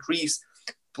transition threes,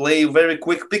 play very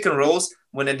quick pick and rolls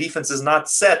when a defense is not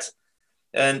set.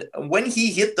 And when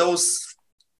he hit those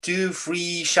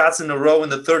 2-3 shots in a row in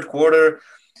the third quarter,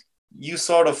 you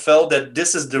sort of felt that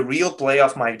this is the real play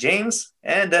of Mike James.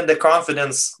 And then the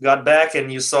confidence got back, and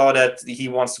you saw that he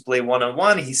wants to play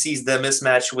one-on-one. He sees the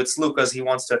mismatch with Slukas. He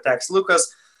wants to attack Slukas.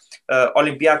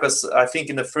 Olympiacos, I think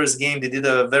in the first game, they did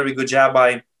a very good job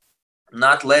by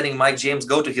not letting Mike James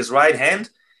go to his right hand.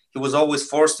 He was always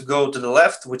forced to go to the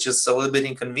left, which is a little bit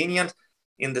inconvenient.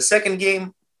 In the second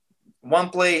game, one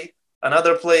play,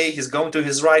 another play, he's going to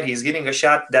his right, he's getting a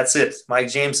shot, that's it. Mike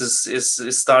James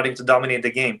is starting to dominate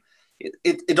the game.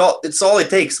 It's all it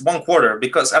takes, one quarter,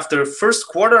 because after first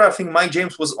quarter, I think Mike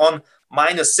James was on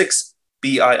 -6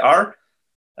 BIR.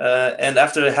 And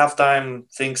after the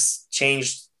halftime, things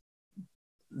changed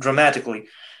dramatically.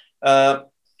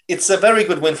 It's a very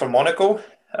good win for Monaco.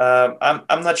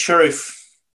 I'm not sure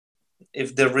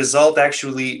if the result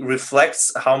actually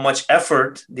reflects how much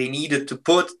effort they needed to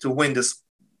put to win this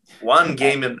one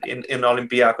game in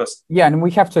Olympiacos. Yeah, and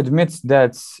we have to admit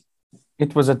that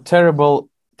it was a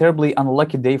terribly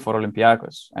unlucky day for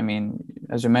Olympiacos. I mean,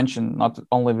 as you mentioned, not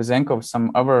only Vezenkov,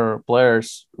 some other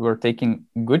players were taking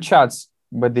good shots,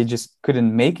 but they just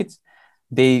couldn't make it.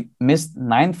 They missed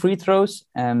 9 free throws,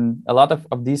 and a lot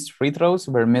of these free throws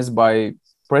were missed by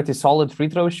pretty solid free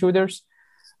throw shooters.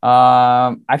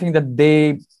 I think that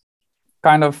they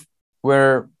kind of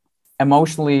were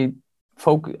emotionally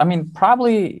focused. I mean,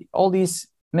 probably all these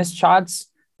missed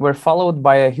shots were followed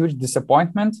by a huge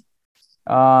disappointment.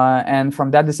 And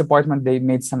from that disappointment, they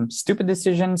made some stupid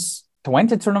decisions,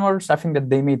 20 turnovers. I think that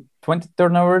they made 20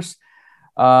 turnovers.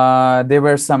 They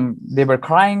were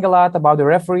crying a lot about the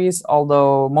referees,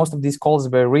 although most of these calls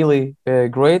were really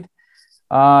great.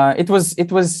 It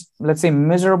was, let's say,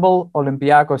 miserable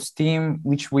Olympiacos team,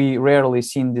 which we rarely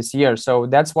seen this year. So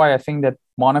that's why I think that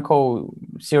Monaco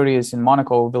series in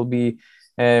Monaco will be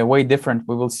way different.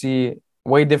 We will see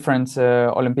way different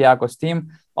Olympiacos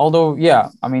team. Although, yeah,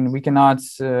 I mean, we cannot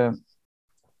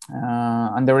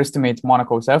underestimate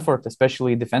Monaco's effort,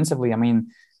 especially defensively. I mean,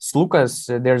 Slukas,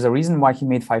 there's a reason why he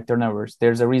made 5 turnovers.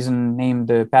 There's a reason named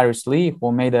Paris Lee,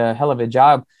 who made a hell of a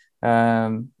job,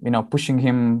 pushing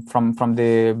him from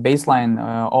the baseline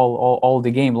all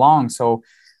the game long. So,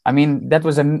 I mean, that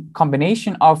was a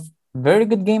combination of very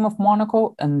good game of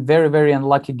Monaco and very, very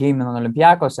unlucky game in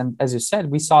Olympiacos. And as you said,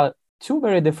 we saw two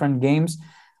very different games.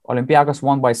 Olympiacos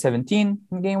won by 17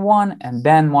 in game one, and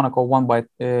then Monaco won by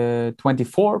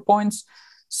 24 points.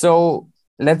 So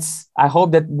I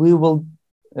hope that we will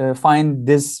find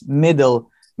this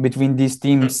middle between these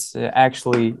teams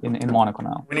actually in Monaco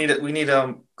now. We need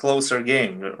a closer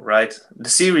game, right? The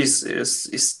series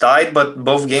is tied, but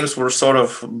both games were sort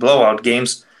of blowout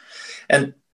games.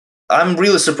 And I'm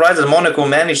really surprised that Monaco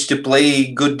managed to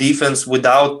play good defense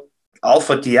without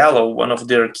Alpha Diallo, one of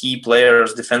their key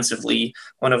players defensively,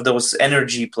 one of those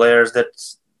energy players that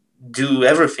do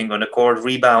everything on the court,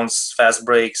 rebounds, fast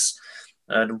breaks,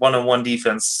 one-on-one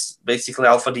defense. Basically,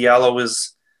 Alpha Diallo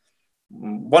is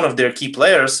one of their key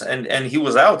players, and he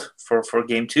was out for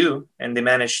game two, and they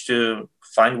managed to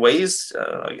find ways,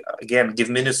 again, give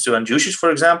minutes to Andjušić, for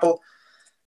example,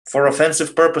 for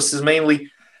offensive purposes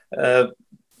mainly.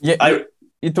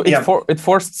 It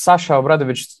forced Sasha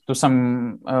Obradovic to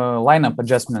some lineup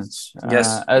adjustments.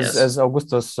 As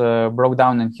Augustus broke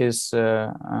down in his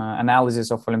analysis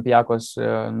of Olympiacos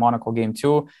Monaco game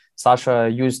 2, Sasha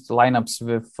used lineups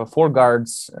with four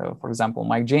guards, for example,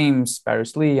 Mike James,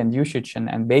 Paris Lee, and Andjušić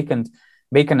and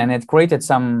Bacon, and it created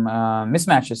some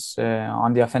mismatches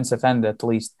on the offensive end at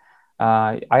least.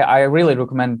 I really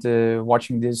recommend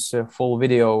watching this full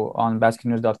video on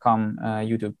basketnews.com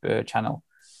YouTube channel.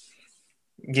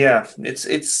 Yeah,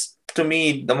 it's to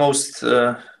me the most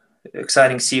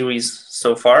exciting series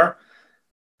so far.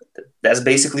 That's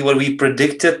basically what we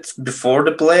predicted before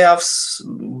the playoffs.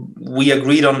 We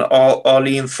agreed on all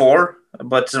in 4,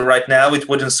 but right now it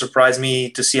wouldn't surprise me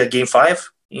to see a game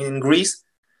 5 in Greece,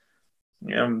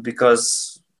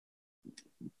 because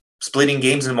splitting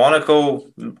games in Monaco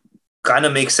kind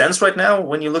of makes sense right now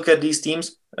when you look at these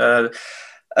teams.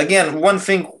 Again, one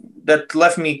thing that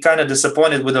left me kind of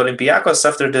disappointed with Olympiacos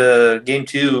after the game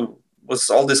 2 was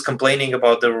all this complaining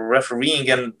about the refereeing,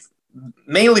 and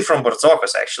mainly from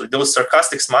Bartzokas, actually. Those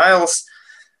sarcastic smiles.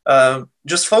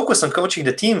 Just focus on coaching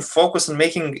the team, focus on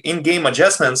making in-game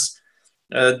adjustments.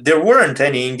 There weren't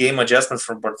any in-game adjustments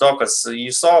from Bartzokas.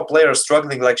 You saw a player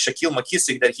struggling like Shaquille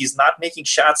McKissick, that he's not making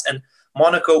shots, and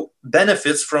Monaco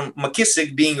benefits from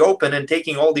McKissick being open and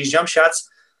taking all these jump shots.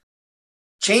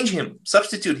 Change him,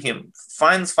 substitute him,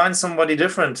 find somebody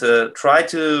different, try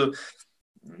to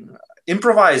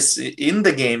improvise in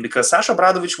the game, because Sasha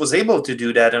Obradovic was able to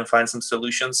do that and find some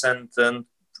solutions. And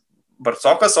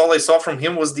Bartzokas, all I saw from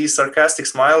him was these sarcastic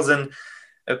smiles and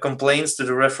complaints to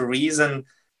the referees. And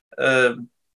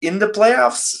in the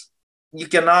playoffs, you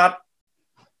cannot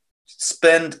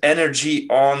spend energy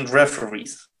on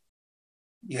referees.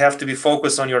 You have to be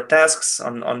focused on your tasks,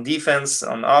 on defense,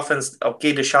 on offense.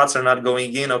 Okay, the shots are not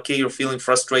going in. Okay, you're feeling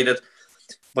frustrated.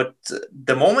 But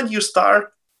the moment you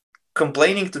start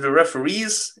complaining to the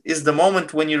referees is the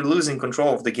moment when you're losing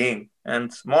control of the game.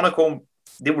 And Monaco,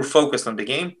 they were focused on the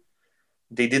game.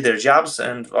 They did their jobs,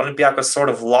 and Olympiacos sort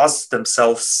of lost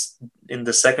themselves in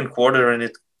the second quarter, and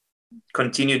it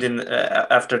continued in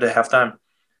after the halftime.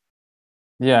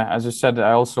 Yeah, as you said,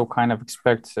 I also kind of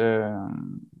expect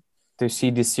to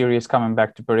see this series coming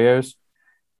back to Piraeus.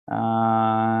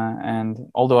 And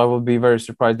although I would be very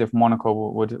surprised if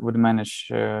Monaco would manage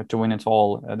to win it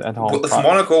all at home. If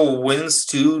Monaco wins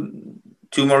two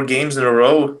more games in a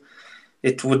row,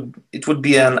 it would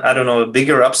be a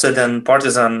bigger upset than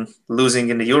Partizan losing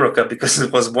in the Eurocup, because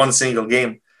it was one single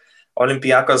game.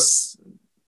 Olympiacos,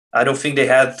 I don't think they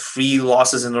had 3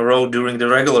 losses in a row during the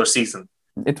regular season.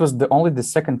 It was only the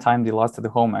second time they lost at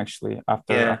home, actually,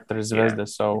 after Zvezda.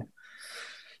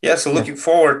 Yeah. So looking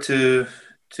forward to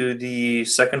the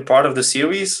second part of the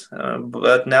series.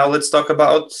 But now let's talk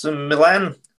about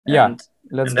Milan.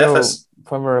 Let's go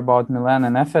further about Milan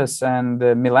and Efes. And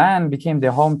Milan became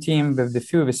the home team with the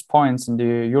fewest points in the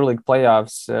EuroLeague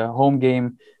playoffs. Home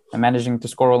game, managing to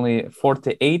score only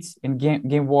 48 in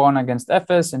game 1 against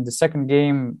Efes. In the second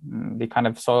game, they kind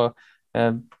of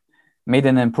made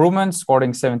an improvement,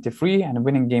 scoring 73 and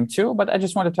winning game 2. But I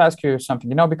just wanted to ask you something,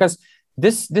 because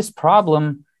this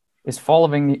problem is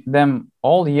following them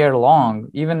all year long.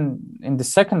 Even in the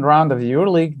second round of the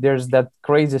EuroLeague, there's that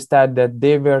crazy stat that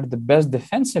they were the best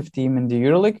defensive team in the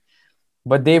EuroLeague,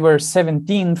 but they were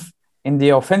 17th in the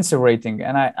offensive rating.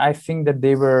 And I think that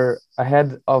they were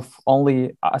ahead of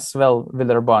only Asvel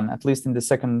Villeurbanne, at least in the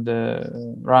second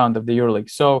round of the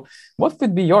EuroLeague. So what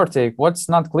would be your take? What's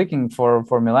not clicking for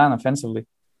Milan offensively?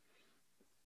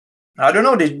 I don't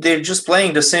know. They're just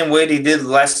playing the same way they did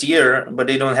last year, but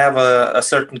they don't have a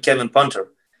certain Kevin Punter.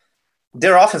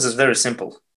 Their offense is very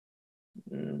simple.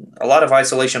 A lot of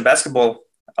isolation basketball,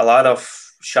 a lot of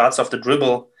shots off the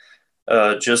dribble,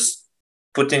 just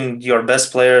putting your best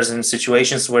players in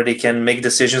situations where they can make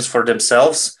decisions for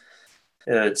themselves.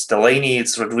 It's Delaney,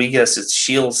 it's Rodriguez, it's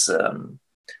Shields.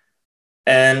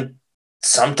 And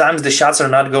sometimes the shots are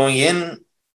not going in,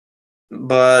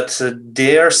 but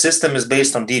their system is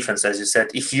based on defense, as you said.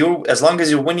 As long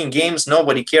as you're winning games,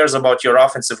 nobody cares about your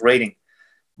offensive rating.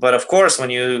 But of course, when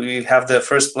you have the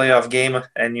first playoff game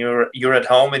and you're at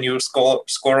home and you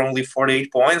score only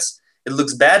 48 points, it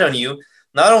looks bad on you.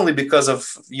 Not only because of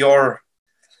your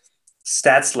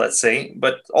stats, let's say,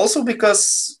 but also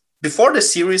because before the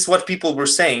series, what people were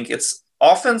saying, it's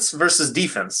offense versus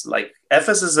defense. Like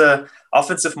FS is a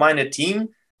offensive-minded team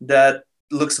that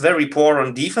looks very poor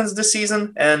on defense this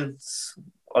season, and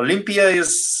Olympia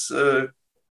is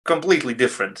completely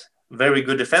different. Very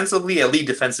good defensively, elite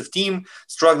defensive team,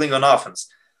 struggling on offense.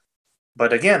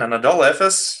 But again, Anadolu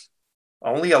Efes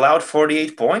only allowed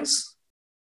 48 points.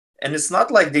 And it's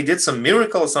not like they did some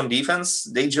miracles on defense.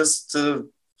 They just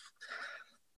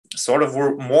sort of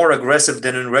were more aggressive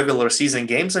than in regular season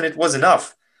games, and it was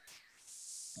enough.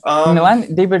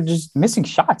 Milan, they were just missing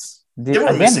shots. They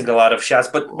were missing a lot of shots.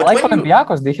 But like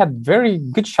Olympiacos, they had very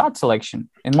good shot selection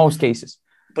in most cases.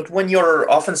 But when your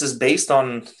offense is based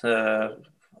on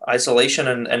isolation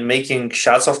and making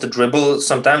shots off the dribble,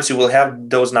 sometimes you will have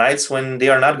those nights when they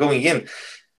are not going in.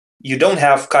 You don't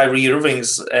have Kyrie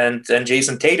Irvings and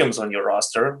Jason Tatum's on your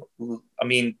roster. I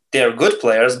mean, they're good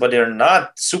players, but they're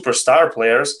not superstar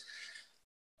players.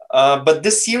 But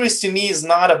this series to me is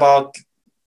not about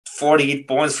 48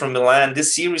 points from Milan.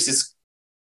 This series is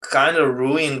kind of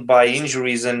ruined by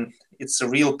injuries, and it's a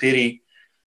real pity.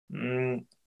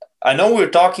 I know we're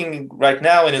talking right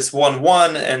now and it's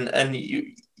 1-1, and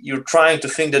you're trying to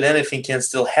think that anything can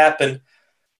still happen.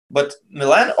 But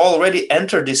Milan already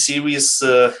entered this series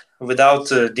without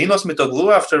Dinos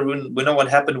Mitoglou, after we know what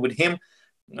happened with him,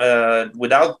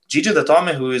 without Gigi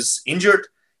Datome, who is injured.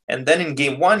 And then in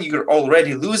game one, you're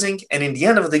already losing. And in the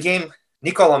end of the game,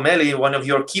 Nicola Melli, one of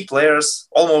your key players,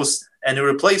 almost an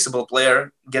irreplaceable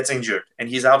player, gets injured, and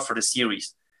he's out for the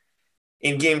series.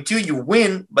 In game two, you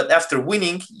win, but after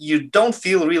winning, you don't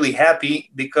feel really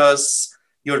happy because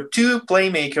your two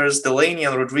playmakers, Delaney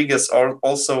and Rodriguez, are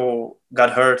also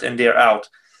got hurt and they're out.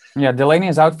 Yeah, Delaney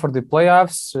is out for the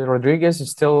playoffs. Rodriguez is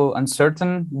still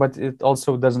uncertain, but it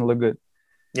also doesn't look good.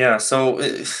 Yeah, so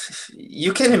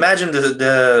you can imagine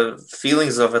the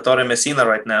feelings of Ettore Messina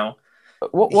right now.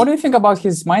 What do you think about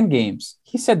his mind games?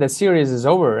 He said the series is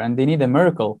over and they need a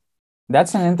miracle.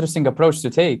 That's an interesting approach to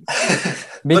take.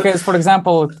 Because, for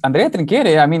example, Andrea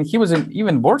Trinchieri, I mean, he was in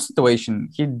even worse situation.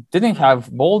 He didn't have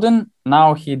Bolden.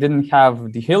 Now he didn't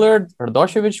have the Hillard.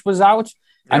 Radošević was out.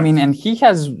 Yeah. I mean, and he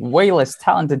has way less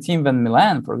talented team than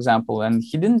Milan, for example, and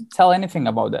he didn't tell anything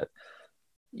about that.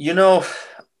 You know,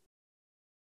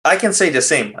 I can say the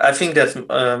same. I think that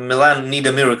Milan need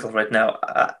a miracle right now.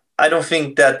 I don't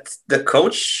think that the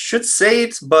coach should say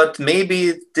it, but maybe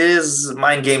it is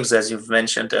mind games, as you've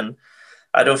mentioned, and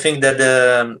I don't think that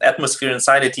the atmosphere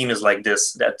inside the team is like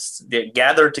this, that they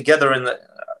gather together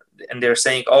and they're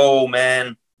saying, oh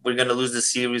man, we're going to lose the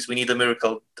series. We need a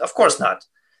miracle. Of course not.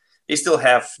 They still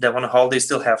have Devon Hall. They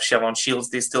still have Shavon Shields.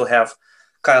 They still have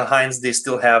Kyle Hines. They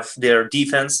still have their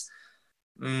defense.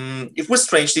 It was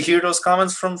strange to hear those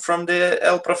comments from the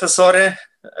El Professore,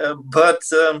 but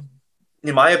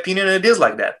in my opinion, it is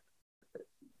like that.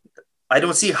 I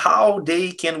don't see how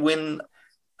they can win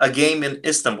a game in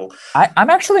Istanbul. I'm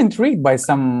actually intrigued by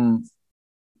some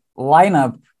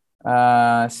lineup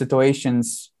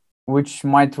situations which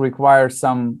might require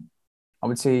some, I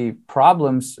would say,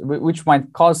 problems, which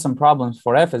might cause some problems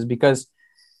for Efes because,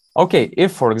 okay,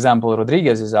 if, for example,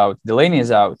 Rodriguez is out, Delaney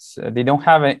is out, they don't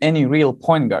have any real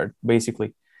point guard,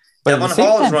 basically. But Devon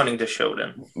Hall is running the show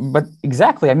then. But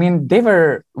exactly. I mean, they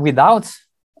were without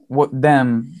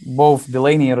them, both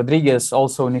Delaney and Rodriguez,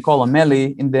 also Nicola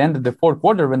Melli, in the end of the fourth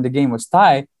quarter when the game was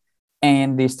tied,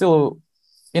 and they still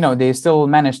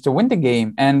managed to win the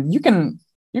game. And you can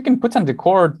put on the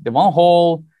court Devon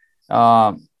Hall,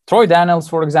 Troy Daniels,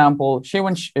 for example,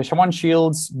 Shavon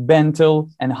Shields, Bentil,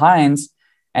 and Hines,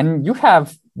 and you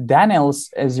have Daniels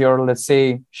as your, let's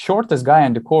say, shortest guy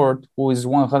on the court, who is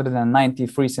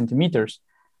 193 centimeters.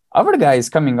 Other guys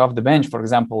coming off the bench, for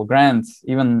example, Grant,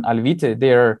 even Alvite,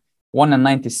 they're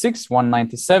 196,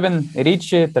 197,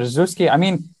 Ricci, Terzuski.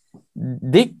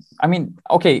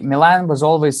 Okay, Milan was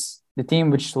always the team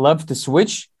which loved to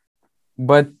switch,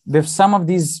 but with some of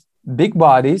these big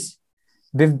bodies,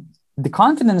 with the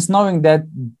confidence knowing that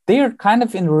they're kind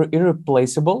of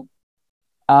irreplaceable.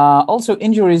 Also,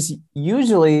 injuries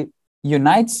usually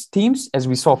unites teams, as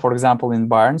we saw, for example, in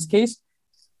Bayern's case.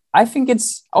 I think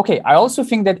it's okay. I also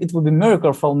think that it would be a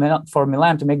miracle for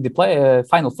Milan to make the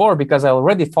final four, because I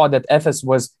already thought that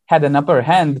Efes had an upper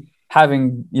hand having,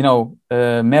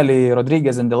 Meli,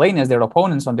 Rodriguez, and Delaney as their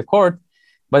opponents on the court.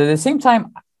 But at the same time,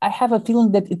 I have a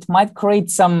feeling that it might create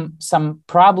some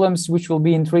problems which will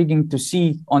be intriguing to see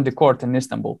on the court in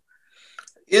Istanbul.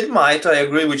 It might. I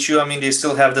agree with you. I mean, they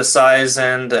still have the size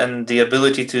and the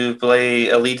ability to play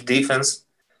elite defense.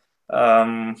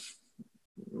 Um,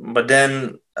 but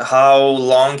then, how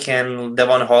long can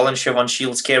Devon Hall and Siobhan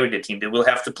Shields carry the team? They will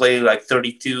have to play like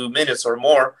 32 minutes or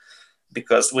more,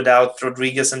 because without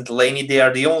Rodriguez and Delaney, they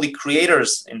are the only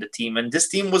creators in the team. And this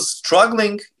team was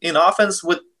struggling in offense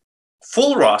with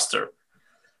full roster.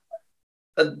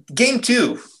 Game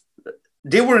 2,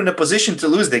 they were in a position to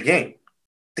lose the game.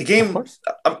 The game,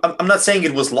 I'm not saying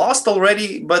it was lost already,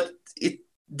 but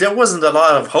there wasn't a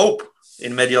lot of hope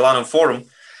in Mediolanum Forum.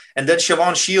 And then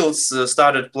Siobhan Shields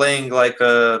started playing like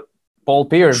a Paul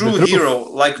Pierce, true hero.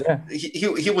 Like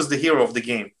he was the hero of the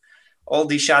game. All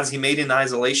these shots he made in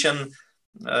isolation,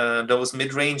 those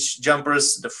mid-range jumpers,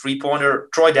 the three-pointer.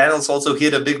 Troy Daniels also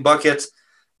hit a big bucket,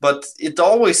 but it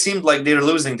always seemed like they're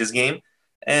losing this game.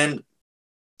 And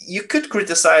you could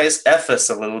criticize FS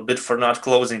a little bit for not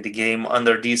closing the game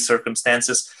under these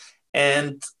circumstances.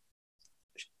 And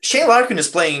Shane Larkin is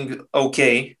playing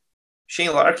okay.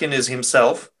 Shane Larkin is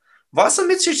himself. Vasa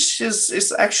Micic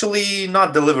is actually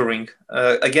not delivering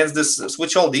against this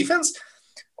switch-all defense.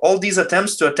 All these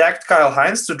attempts to attack Kyle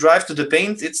Hines, to drive to the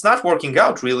paint, it's not working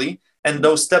out really. And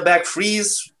those step-back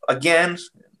threes, again,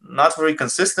 not very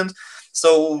consistent.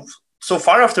 So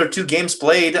far after 2 games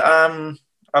played, I'm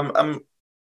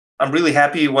really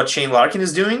happy what Shane Larkin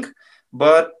is doing,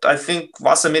 but I think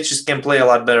Vasa Micic can play a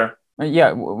lot better.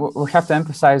 Yeah, we have to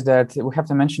emphasize that. We have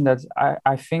to mention that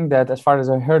I think that, as far as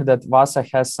I heard, that Vasa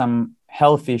has some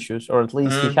health issues, or at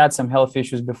least he had some health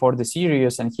issues before the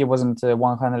series, and he wasn't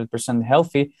 100%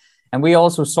 healthy. And we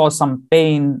also saw some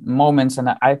pain moments, and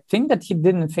I think that he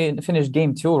didn't finish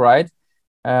game 2, right?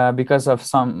 Because of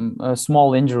some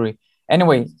small injury.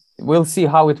 Anyway, we'll see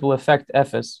how it will affect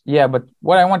FS. Yeah, but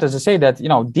what I wanted to say that,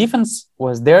 defense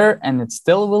was there and it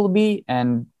still will be.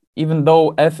 And even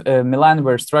though Milan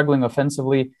were struggling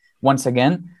offensively once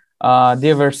again,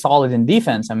 they were solid in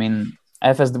defense. I mean,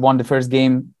 FS won the first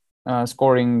game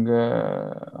scoring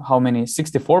how many?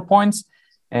 64 points.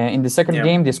 In the second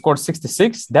game, they scored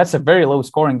 66. That's a very low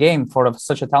scoring game for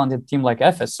such a talented team like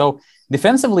FS. So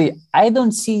defensively, I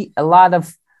don't see a lot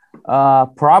of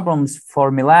problems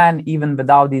for Milan, even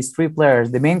without these 3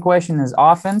 players. The main question is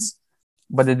offense,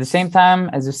 but at the same time,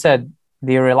 as you said,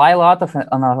 they rely a lot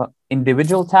on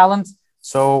individual talent.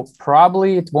 So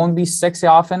probably it won't be sexy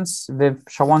offense with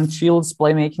Siobhan Shields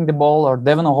playmaking the ball or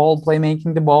Devon Hall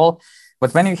playmaking the ball.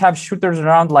 But when you have shooters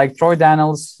around like Troy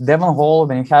Daniels, Devon Hall,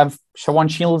 when you have Siobhan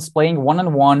Shields playing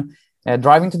one-on-one,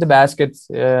 driving to the basket,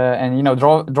 and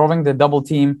drawing the double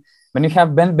team, when you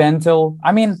have Ben Bentil,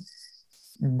 I mean,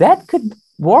 that could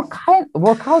work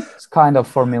out kind of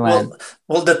for Milan.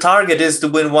 Well, the target is to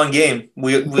win 1 game.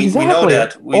 We Exactly. know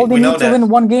that. All they need to win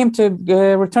 1 game to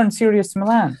return series to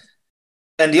Milan.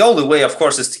 And the only way, of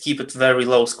course, is to keep it very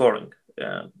low scoring.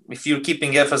 If you're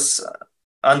keeping FS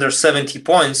under 70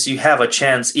 points, you have a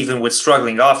chance even with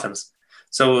struggling offense.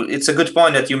 So it's a good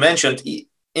point that you mentioned.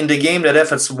 In the game that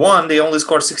FS won, they only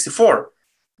scored 64.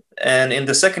 And in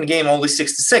the second game, only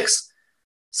 66.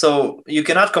 So you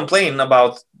cannot complain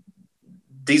about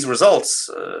these results.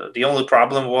 The only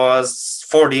problem was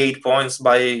 48 points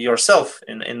by yourself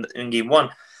in game 1.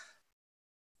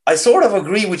 I sort of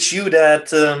agree with you that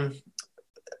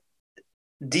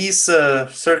these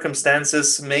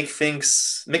circumstances mix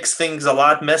things a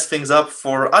lot, mess things up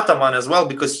for Ataman as well,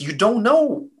 because you don't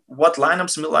know what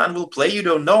lineups Milan will play. You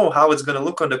don't know how it's going to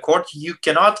look on the court. You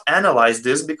cannot analyze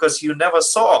this because you never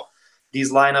saw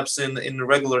these lineups in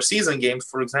regular season games,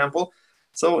 for example.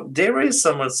 So there is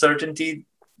some uncertainty.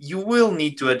 You will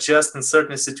need to adjust in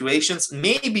certain situations.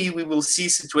 Maybe we will see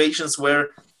situations where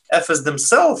FS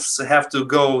themselves have to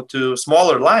go to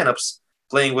smaller lineups,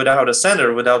 playing without a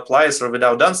center, without Plyce or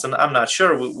without Dunstan. I'm not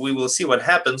sure. We will see what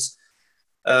happens.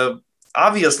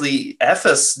 Obviously,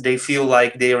 FS, they feel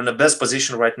like they are in the best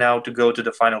position right now to go to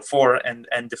the Final Four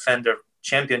and defend their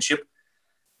championship.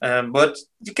 But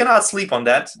you cannot sleep on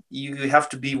that. You have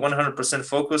to be 100%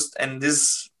 focused. And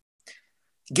this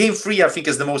game 3, I think,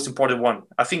 is the most important one.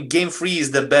 I think game 3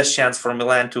 is the best chance for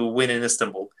Milan to win in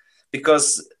Istanbul,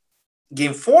 because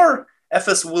game 4,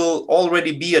 FS will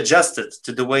already be adjusted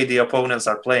to the way the opponents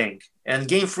are playing. And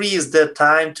game 3 is the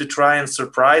time to try and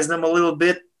surprise them a little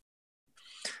bit.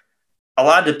 A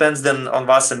lot depends then on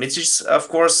Vasa Micic, of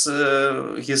course,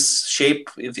 his shape,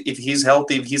 if he's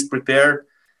healthy, if he's prepared.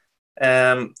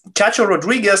 Chacho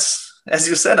Rodriguez, as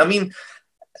you said, I mean,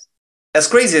 as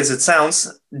crazy as it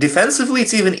sounds, defensively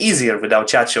it's even easier without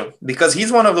Chacho because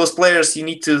he's one of those players you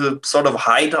need to sort of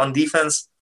hide on defense.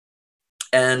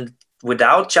 And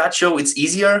without Chacho, it's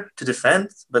easier to defend,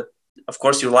 but of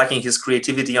course you're lacking his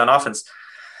creativity on offense.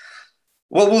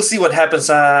 Well, we'll see what happens.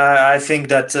 I think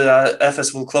that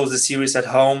FS will close the series at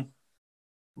home,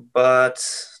 but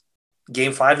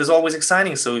Game 5 is always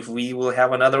exciting. So if we will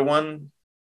have another one,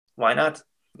 why not?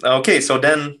 Okay, so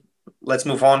then let's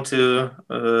move on to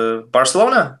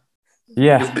Barcelona.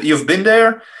 Yeah. You've been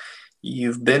there.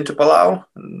 You've been to Palau.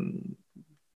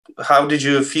 How did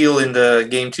you feel in the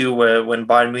game 2 when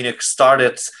Bayern Munich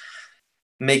started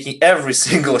making every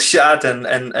single shot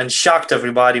and shocked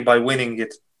everybody by winning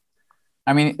it?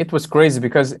 I mean, it was crazy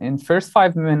because in first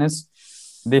 5 minutes,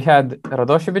 they had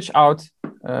Radošević out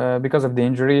because of the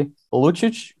injury,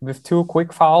 Lucic with 2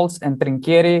 quick fouls, and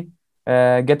Trinchieri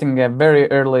getting a very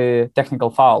early technical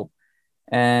foul.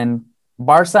 And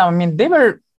Barca, I mean, they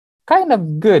were kind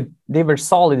of good. They were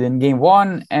solid in game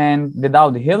 1, and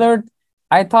without Hillard,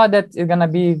 I thought that it's going to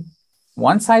be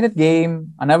one-sided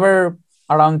game, another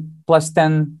around plus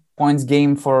 10 points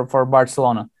game for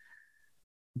Barcelona.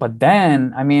 But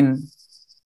then, I mean,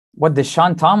 what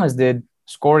Deshaun Thomas did,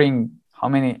 scoring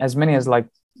as many as like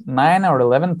 9 or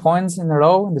 11 points in a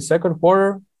row in the second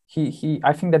quarter.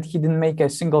 I think that he didn't make a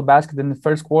single basket in the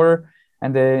first quarter,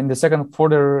 and in the second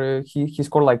quarter he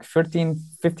scored like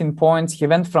 15 points. He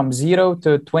went from 0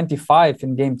 to 25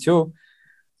 in game 2.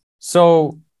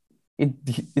 So it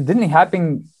didn't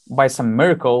happen by some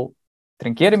miracle.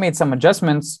 Trinchieri made some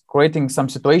adjustments, creating some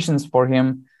situations for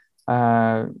him,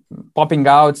 popping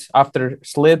out after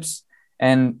slips,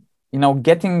 and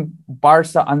getting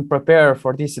Barca unprepared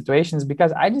for these situations,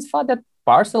 because I just thought that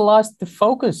Barca lost the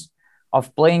focus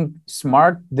of playing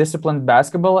smart, disciplined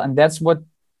basketball, and that's what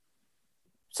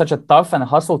such a tough and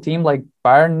hustle team like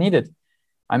Bayern needed.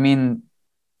 I mean,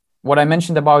 what I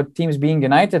mentioned about teams being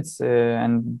united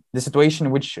and the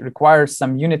situation which requires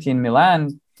some unity in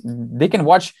Milan, they can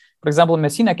watch, for example,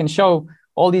 Messina can show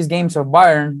all these games of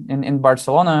Bayern in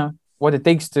Barcelona, what it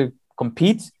takes to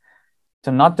compete,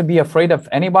 to not to be afraid of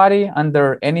anybody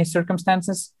under any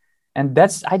circumstances. And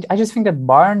I just think that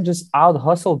Bayern just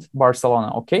out-hustled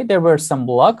Barcelona. Okay, there were some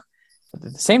luck, but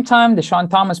at the same time, Deshaun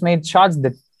Thomas made shots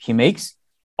that he makes.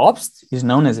 Obst is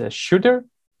known as a shooter.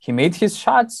 He made his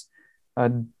shots.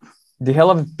 The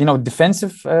hell of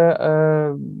defensive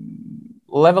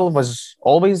level was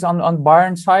always on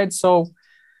Bayern's side. So,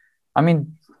 I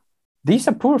mean, these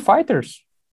are poor fighters,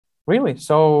 really.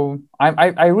 So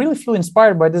I really feel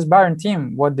inspired by this Bayern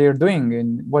team, what they're doing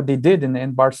and what they did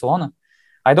in Barcelona.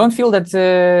 I don't feel that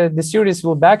the series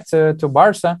will back to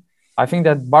Barca. I think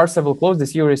that Barca will close the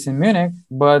series in Munich,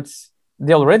 but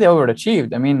they already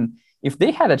overachieved. I mean, if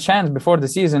they had a chance before the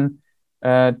season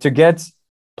to get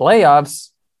playoffs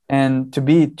and to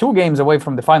be 2 games away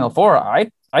from the Final Four,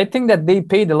 I think that they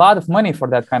paid a lot of money for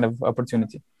that kind of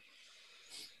opportunity.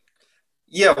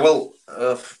 Yeah, well,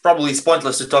 probably it's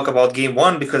pointless to talk about game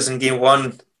 1 because in game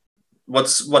 1,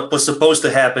 what was supposed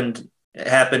to happen, it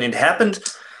happened.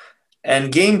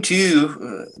 And game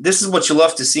 2, this is what you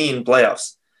love to see in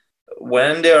playoffs.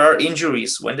 When there are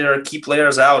injuries, when there are key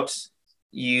players out,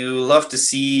 you love to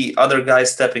see other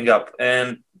guys stepping up.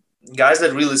 And guys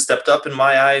that really stepped up in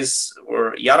my eyes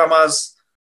were Yaramaz,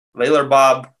 Weiler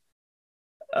Bob,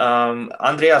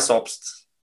 Andreas Obst.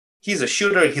 He's a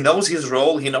shooter. He knows his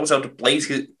role. He knows how to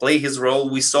play his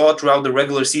role. We saw throughout the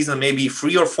regular season maybe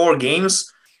 3 or 4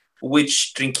 games,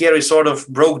 which Trinchieri sort of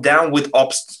broke down with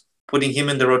Obst, putting him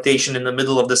in the rotation in the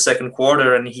middle of the second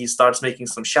quarter, and he starts making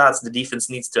some shots. The defense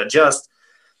needs to adjust.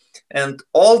 And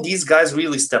all these guys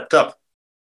really stepped up.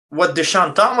 What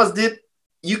Deshaun Thomas did,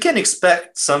 you can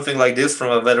expect something like this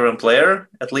from a veteran player,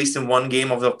 at least in one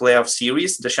game of the playoff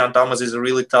series. Deshaun Thomas is a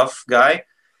really tough guy.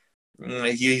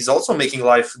 He's also making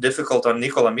life difficult on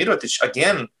Nikola Mirotic.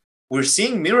 Again, we're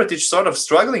seeing Mirotic sort of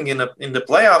struggling in the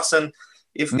playoffs. And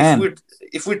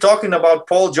if we're talking about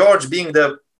Paul George being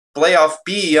the playoff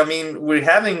P, I mean, we're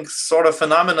having sort of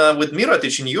phenomena with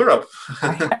Mirotic in Europe.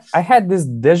 I had this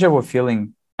deja vu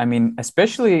feeling. I mean,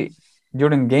 especially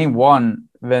during game 1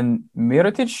 when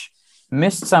Mirotic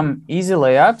missed some easy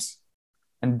layups,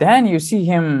 and then you see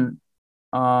him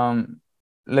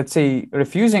let's say,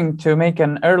 refusing to make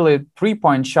an early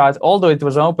 3-point shot, although it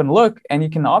was an open look. And you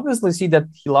can obviously see that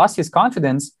he lost his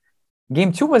confidence.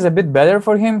 Game 2 was a bit better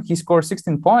for him. He scored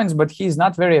 16 points, but he's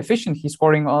not very efficient. He's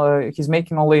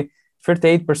making only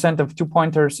 38% of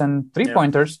 2-pointers and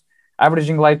 3-pointers,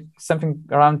 averaging like something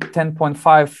around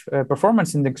 10.5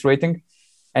 performance index rating.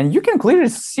 And you can clearly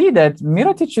see that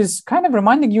Mirotic is kind of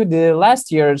reminding you the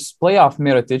last year's playoff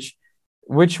Mirotic,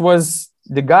 which was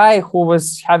the guy who was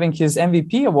having his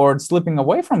MVP award slipping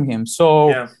away from him. So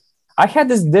Yeah. I had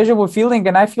this deja vu feeling,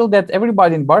 and I feel that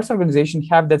everybody in Barca organization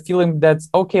have that feeling that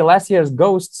okay, last year's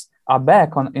ghosts are back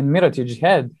on in Mirotic's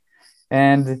head,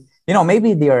 and maybe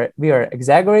we are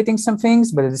exaggerating some things,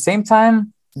 but at the same time,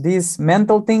 these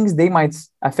mental things they might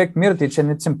affect Mirotic, and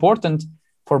it's important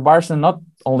for Barca not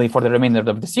only for the remainder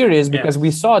of the series Yeah. because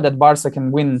we saw that Barca can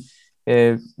win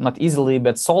not easily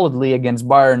but solidly against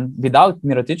Bayern without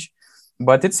Mirotic,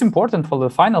 but it's important for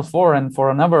the Final Four and for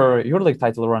another EuroLeague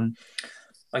title run.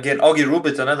 Again, Augie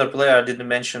Rubit, another player I didn't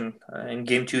mention in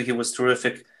game two, he was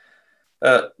terrific.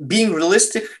 Being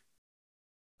realistic,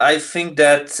 I think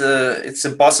that it's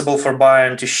impossible for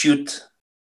Bayern to shoot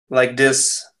like this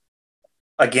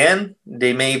again.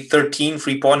 They made 13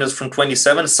 3-pointers from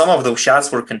 27. Some of those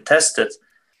shots were contested.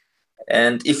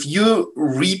 And if you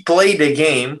replay the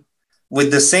game with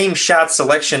the same shot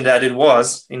selection that it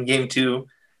was in game two,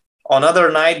 on other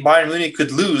night, Bayern Munich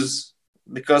could lose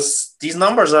because these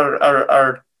numbers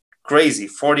are crazy.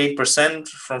 48%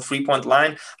 from 3-point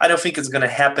line. I don't think it's going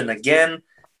to happen again.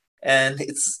 And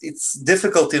it's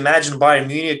difficult to imagine Bayern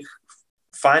Munich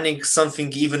finding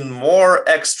something even more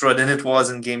extra than it was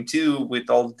in game two with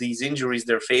all these injuries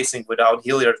they're facing without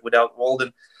Hilliard, without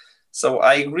Walden. So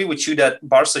I agree with you that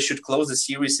Barca should close the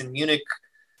series in Munich.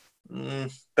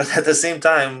 But at the same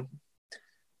time,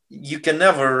 you can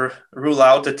never rule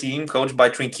out a team coached by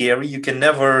Trinchieri. You can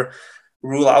never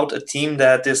rule out a team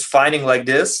that is fighting like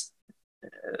this.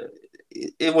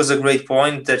 It was a great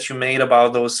point that you made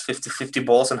about those 50-50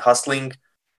 balls and hustling.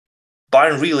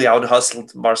 Bayern really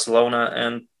out-hustled Barcelona,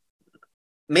 and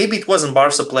maybe it wasn't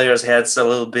Barca players' heads a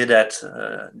little bit that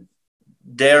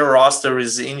their roster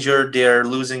is injured, they're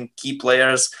losing key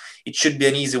players. It should be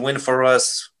an easy win for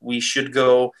us. We should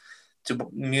go to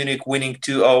Munich winning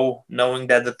 2-0, knowing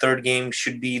that the third game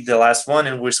should be the last one,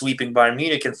 and we're sweeping Bayern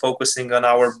Munich and focusing on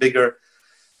our bigger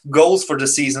goals for the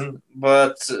season.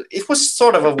 But it was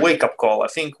sort of a wake-up call. I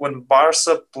think when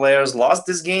Barca players lost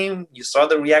this game, you saw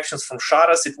the reactions from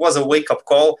Sharas. It was a wake-up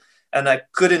call, and I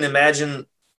couldn't imagine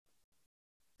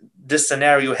this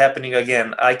scenario happening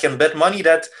again. I can bet money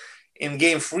that in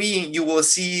game three, you will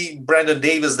see Brandon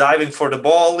Davis diving for the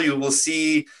ball. You will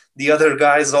see the other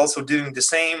guys also doing the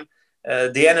same.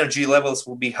 The energy levels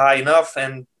will be high enough,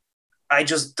 and I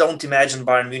just don't imagine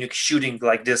Bayern Munich shooting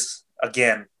like this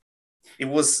again. It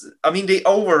was, I mean, they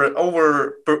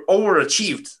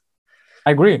overachieved.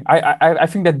 I agree. I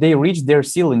think that they reached their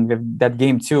ceiling with that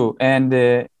game too. And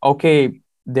okay,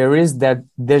 there is that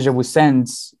deja vu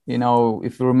sense,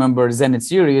 if you remember Zenit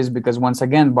series, because once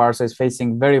again, Barca is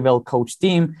facing very well coached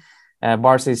team.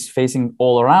 Barca is facing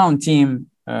all around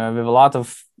team with a lot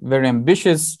of very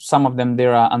ambitious. Some of them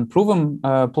there are unproven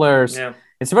players. Yeah.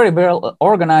 It's a very well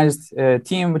organized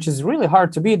team, which is really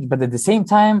hard to beat. But at the same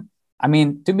time, I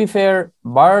mean, to be fair,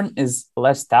 Bayern is a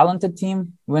less talented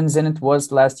team when Zenit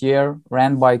was last year,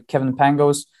 ran by Kevin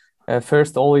Pangos,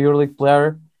 first all EuroLeague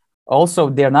player. Also,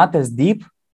 they're not as deep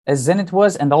as Zenit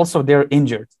was, and also they're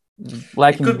injured,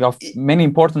 lacking of many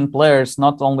important players,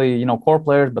 not only core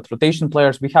players but rotation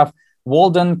players. We have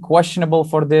Walden questionable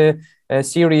for the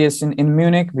series in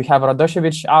Munich. We have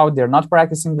Radošević out; they're not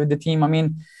practicing with the team. I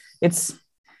mean, it's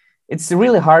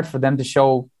really hard for them to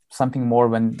show something more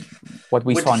than what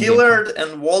we saw. With Hilliard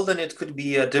and Walden, it could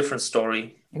be a different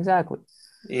story. Exactly.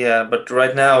 Yeah, but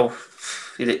right now,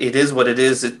 it is what it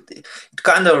is. It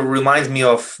kind of reminds me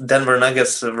of Denver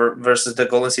Nuggets versus the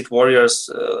Golden State Warriors.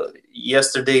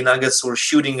 Yesterday, Nuggets were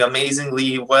shooting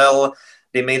amazingly well.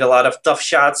 They made a lot of tough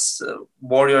shots.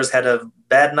 Warriors had a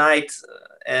bad night,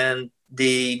 and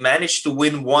they managed to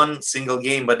win one single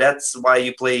game. But that's why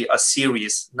you play a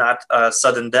series, not a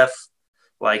sudden death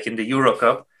like in the Euro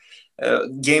Cup.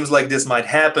 Games like this might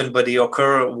happen, but they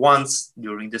occur once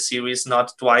during the series,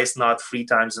 not twice, not 3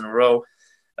 times in a row.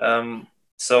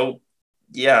 So,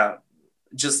 yeah,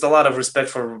 just a lot of respect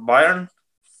for Bayern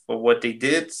for what they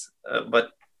did. But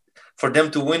for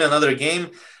them to win another game,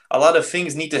 a lot of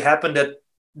things need to happen that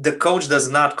the coach does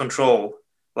not control.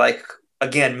 Like,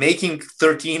 again, making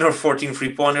 13 or 14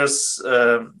 3-pointers,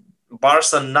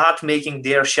 Barca not making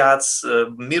their shots,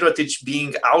 Mirotic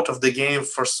being out of the game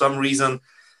for some reason.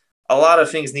 A lot of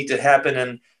things need to happen,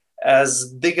 and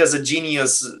as big as a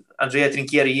genius Andrea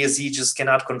Trinchieri is, he just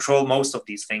cannot control most of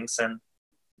these things, and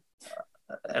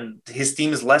his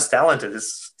team is less talented.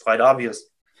 It's quite obvious.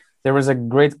 There was a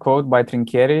great quote by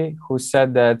Trinchieri who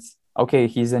said that okay,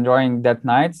 he's enjoying that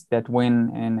night, that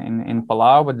win in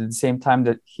Palau, but at the same time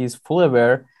that he's fully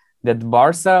aware that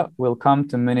Barca will come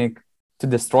to Munich to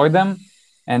destroy them,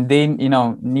 and they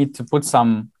need to put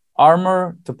some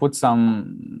armor, to put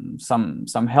some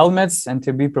helmets, and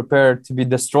to be prepared to be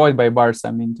destroyed by Barca.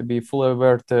 I mean, to be fully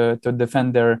aware to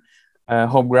defend their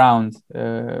home ground,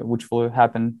 which will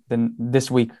happen then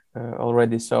this week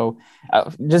already. So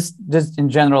just in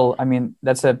general, I mean,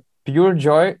 that's a pure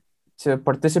joy to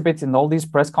participate in all these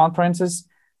press conferences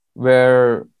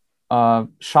where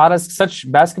shot us such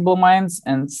basketball minds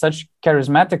and such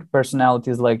charismatic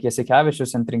personalities like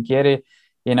Jasikevičius and Trinkieri.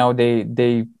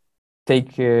 They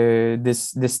take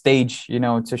this stage,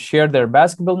 to share their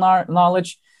basketball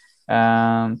knowledge,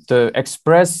 to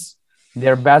express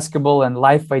their basketball and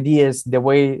life ideas the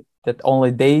way that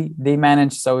only they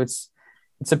manage. So it's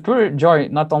a pure joy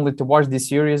not only to watch this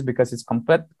series because it's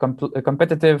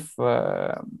competitive,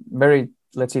 very,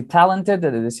 let's say, talented,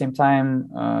 at the same time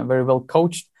very well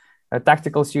coached, a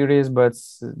tactical series, but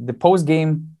the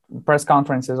post-game press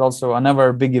conference is also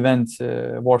another big event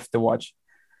worth to watch.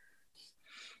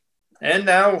 And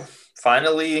now,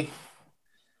 finally,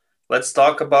 let's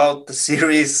talk about the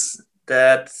series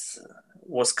that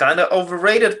was kind of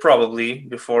overrated probably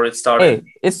before it started.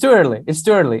 Hey, it's too early.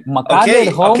 Maccabi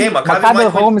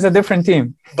at home is a different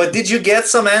team. But did you get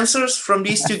some answers from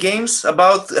these two games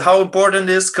about how important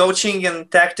is coaching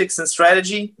and tactics and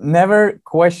strategy? Never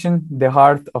question the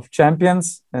heart of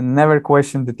champions and never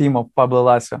question the team of Pablo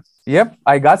Lasso. Yep,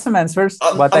 I got some answers,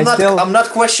 but I'm not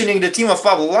questioning the team of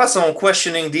Pablo Lasso. I'm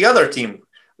questioning the other team.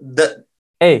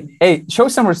 Hey, show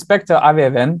some respect to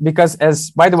AVFN because,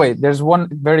 by the way, there's one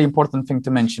very important thing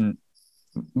to mention.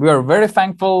 We are very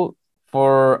thankful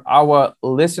for our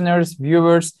listeners,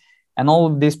 viewers, and all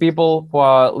of these people who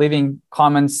are leaving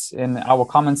comments in our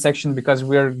comment section because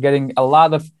we're getting a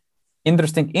lot of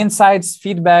interesting insights,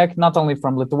 feedback, not only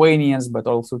from Lithuanians, but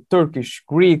also Turkish,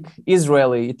 Greek,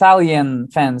 Israeli, Italian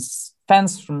fans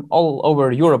from all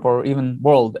over Europe or even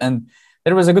world. And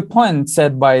there was a good point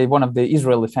said by one of the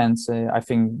Israeli fans, I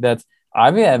think, that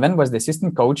Avi Evan was the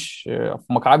assistant coach of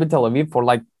Maccabi Tel Aviv for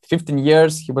like 15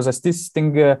 years. He was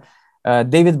assisting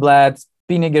David Blatt,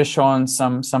 Pini Gershon,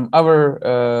 some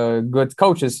other good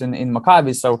coaches in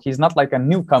Maccabi. So he's not like a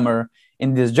newcomer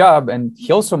in this job. And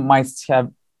he also might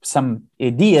have some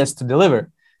ideas to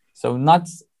deliver. So not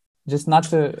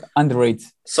to underrate.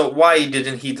 So why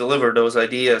didn't he deliver those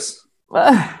ideas?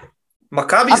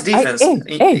 Maccabi's defense.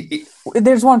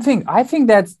 There's one thing. I think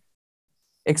that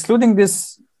excluding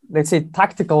this, let's say,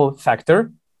 tactical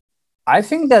factor, I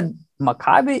think that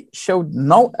Maccabi showed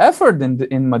no effort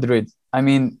in Madrid. I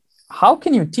mean, how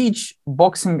can you teach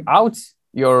boxing out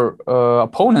your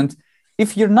opponent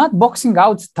if you're not boxing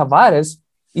out Tavares?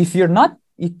 If you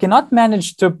cannot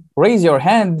manage to raise your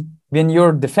hand when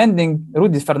you're defending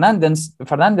Rudy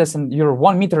Fernandez and you're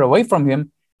 1 meter away from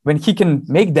him when he can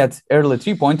make that early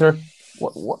 3-pointer.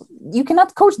 You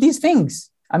cannot coach these things.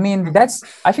 I mean,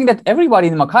 I think that everybody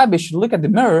in Maccabi should look at the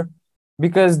mirror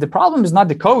because the problem is not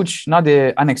the coach, not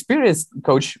the unexperienced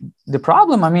coach. The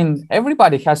problem, I mean,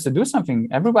 everybody has to do something.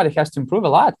 Everybody has to improve a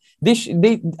lot. They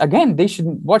should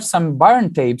watch some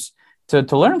Bayern tapes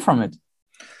to learn from it.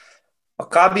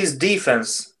 Maccabi's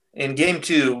defense in game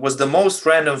 2 was the most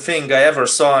random thing I ever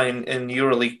saw in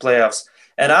EuroLeague playoffs.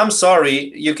 And I'm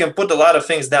sorry, you can put a lot of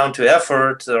things down to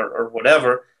effort or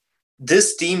whatever.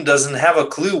 This team doesn't have a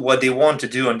clue what they want to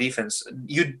do on defense.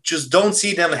 You just don't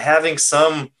see them having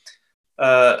some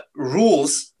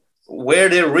rules where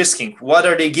they're risking, what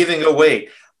are they giving away,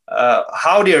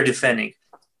 how they're defending.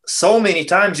 So many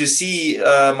times you see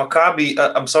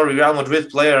Real Madrid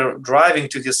player driving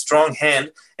to his strong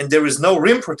hand and there is no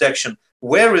rim protection.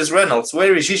 Where is Reynolds?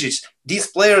 Where is Žižić? These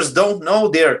players don't know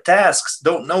their tasks,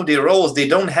 don't know their roles. They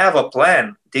don't have a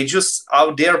plan. They just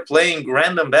out there playing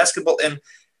random basketball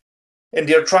and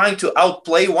they're trying to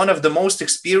outplay one of the most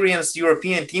experienced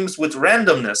European teams with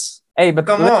randomness. Hey, but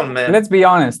come on, man. Let's be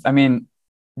honest. I mean,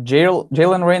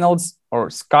 Jalen Reynolds or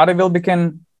Scottie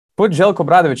Wilbekin, put Zeljko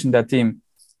Obradović in that team.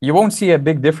 You won't see a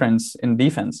big difference in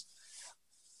defense.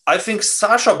 I think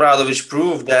Sasha Obradović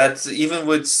proved that even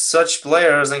with such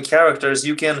players and characters,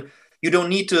 you don't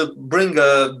need to bring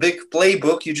a big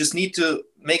playbook. You just need to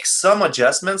make some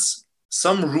adjustments,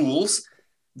 some rules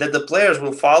that the players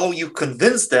will follow. You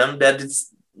convince them that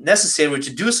it's necessary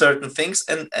to do certain things,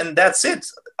 and that's it.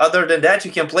 Other than that,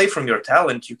 you can play from your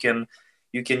talent. You can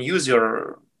use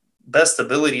your best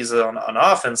abilities on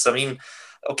offense. I mean,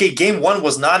 okay, game 1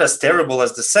 was not as terrible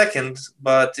as the second,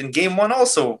 but in game 1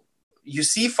 also, you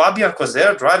see Fabian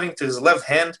Cozer driving to his left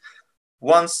hand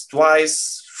once,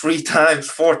 twice, 3 times,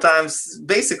 4 times,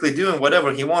 basically doing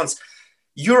whatever he wants.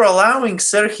 You're allowing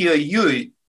Sergio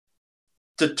Llull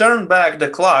to turn back the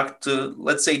clock to,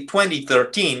 let's say,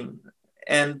 2013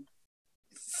 and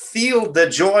feel the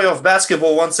joy of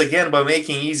basketball once again by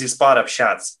making easy spot-up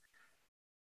shots.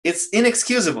 It's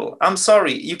inexcusable. I'm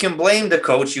sorry. You can blame the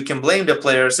coach. You can blame the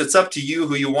players. It's up to you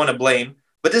who you want to blame.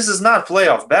 But this is not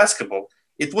playoff basketball.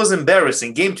 It was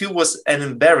embarrassing. Game 2 was an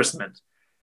embarrassment.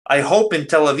 I hope in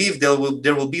Tel Aviv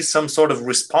there will be some sort of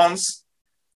response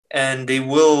and they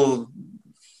will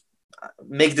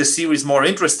make the series more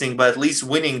interesting by at least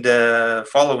winning the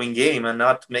following game and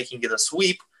not making it a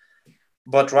sweep.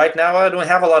 But right now, I don't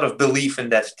have a lot of belief in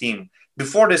that team.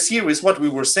 Before the series, what we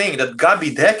were saying, that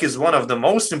Gabi Deck is one of the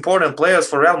most important players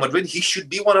for Real Madrid. He should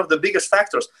be one of the biggest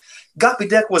factors. Gabi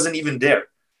Deck wasn't even there.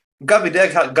 Gabi Deck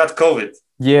got COVID.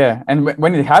 Yeah, and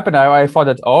when it happened, I thought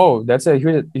that, oh, that's a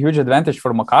huge advantage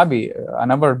for Maccabi.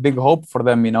 Another big hope for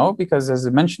them, because as I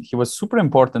mentioned, he was super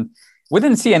important. We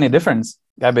didn't see any difference.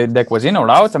 Gabi Deck was in or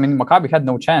out. I mean, Maccabi had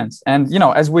no chance. And,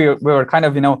 as we were kind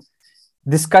of,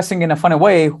 discussing in a funny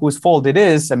way whose fault it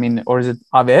is. I mean, or is it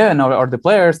AVN or the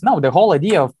players? No, the whole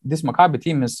idea of this Maccabi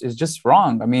team is just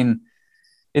wrong. I mean,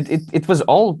 it was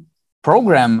all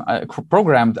programmed,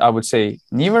 I would say.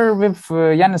 Neither with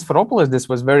Yannis Varopoulos, this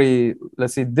was very,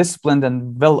 let's say, disciplined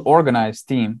and well-organized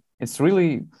team.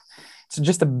 It's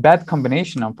just a bad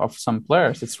combination of some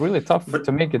players. It's really tough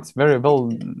to make it very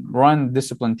well-run,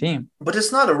 disciplined team. But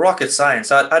it's not a rocket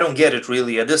science. I don't get it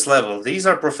really at this level. These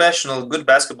are professional, good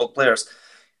basketball players.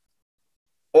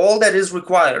 All that is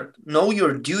required, know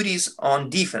your duties on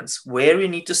defense, where you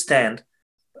need to stand,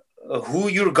 who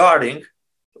you're guarding,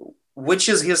 which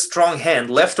is his strong hand,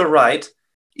 left or right.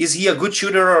 Is he a good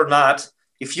shooter or not?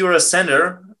 If you're a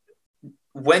center,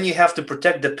 when you have to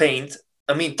protect the paint,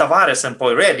 I mean, Tavares and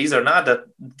Poirier, these are not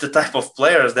the type of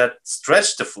players that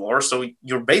stretch the floor. So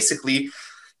you're basically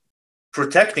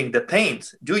protecting the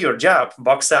paint. Do your job.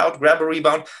 Box out, grab a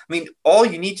rebound. I mean, all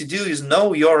you need to do is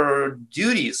know your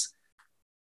duties.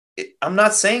 I'm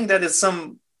not saying that it's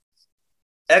some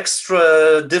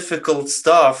extra difficult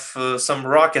stuff, some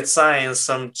rocket science,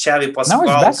 some Xavi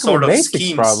Pascual sort of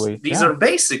schemes. Probably. These are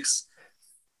basics.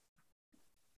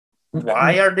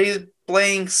 Why are they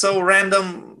playing so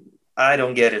random? I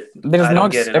don't get it. There's no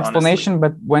explanation, honestly.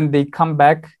 But when they come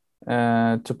back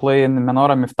to play in the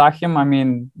Menorah Miftahim, I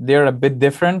mean, they're a bit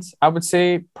different, I would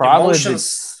say. Probably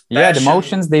the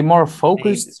emotions, they're more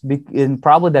focused, and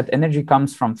probably that energy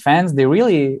comes from fans. They're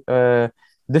really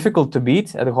difficult to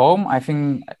beat at home. I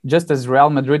think just as Real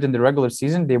Madrid in the regular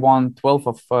season, they won 12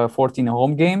 of 14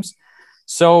 home games.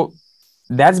 So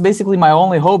that's basically my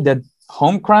only hope, that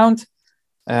home ground,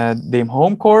 the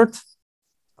home court,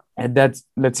 and that,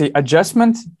 let's say,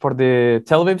 adjustment for the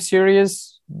Tel Aviv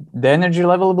series, the energy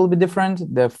level will be different,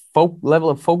 the level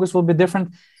of focus will be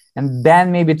different, and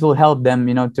then maybe it will help them,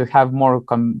 to have more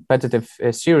competitive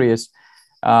series.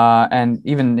 And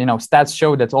even, stats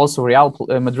show that also Real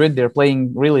Madrid, they're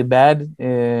playing really bad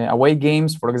away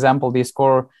games. For example, they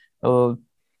score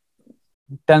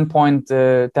 10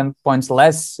 points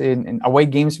less in away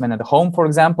games than at home, for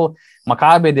example.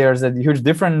 Maccabi, there's a huge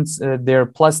difference. They're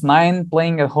 +9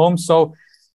 playing at home. So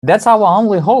that's our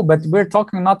only hope. But we're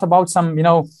talking not about some,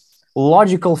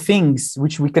 logical things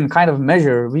which we can kind of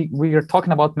measure. We are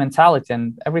talking about mentality.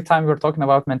 And every time we're talking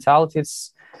about mentality,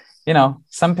 it's,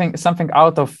 something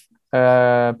out of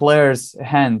players'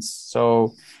 hands.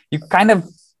 So you're kind of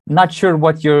not sure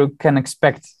what you can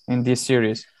expect in this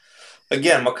series.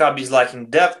 Again, Maccabi is lacking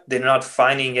depth. They're not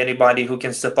finding anybody who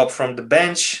can step up from the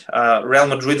bench. Real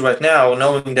Madrid right now,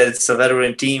 knowing that it's a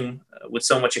veteran team with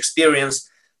so much experience,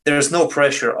 there's no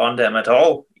pressure on them at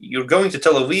all. You're going to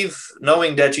Tel Aviv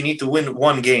knowing that you need to win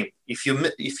one game. If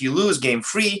you lose game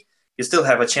 3, you still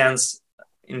have a chance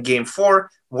in game 4.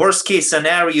 Worst case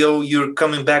scenario, you're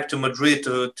coming back to Madrid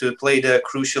to play the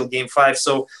crucial game 5.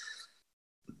 So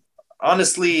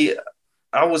honestly,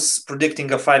 I was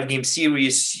predicting a 5-game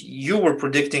series. You were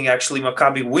predicting actually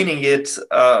Maccabi winning it.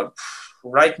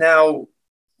 Right now,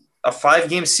 a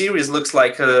 5-game series looks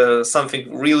like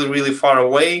something really, really far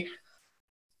away.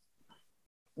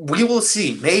 We will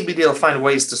see. Maybe they'll find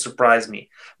ways to surprise me.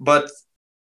 But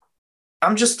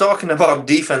I'm just talking about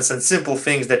defense and simple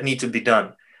things that need to be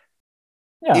done.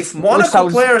 Yeah. If Monaco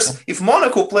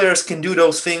players can do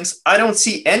those things, I don't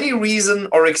see any reason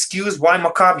or excuse why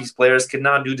Maccabi's players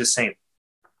cannot do the same.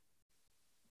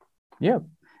 Yeah,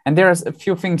 and there's a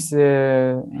few things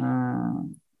to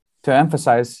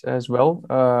emphasize as well.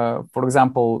 For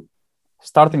example,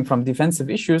 starting from defensive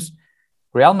issues,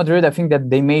 Real Madrid, I think that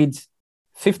they made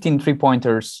 15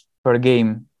 3-pointers per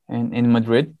game in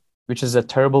Madrid, which is a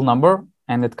terrible number,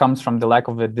 and it comes from the lack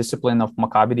of the discipline of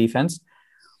Maccabi defense.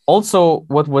 Also,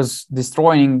 what was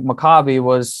destroying Maccabi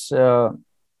was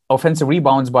offensive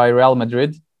rebounds by Real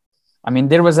Madrid. I mean,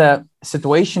 there was a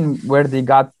situation where they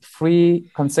got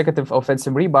 3 consecutive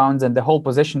offensive rebounds and the whole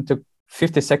possession took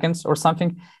 50 seconds or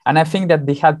something. And I think that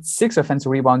they had 6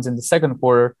 offensive rebounds in the second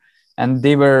quarter, and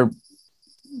they were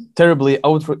terribly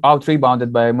out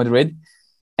rebounded by Madrid.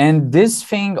 And this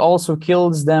thing also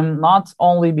kills them, not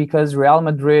only because Real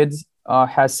Madrid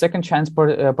has second chance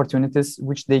opportunities,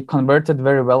 which they converted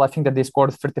very well. I think that they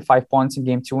scored 35 points in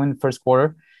game 2 in the first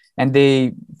quarter. And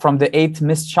they, from the 8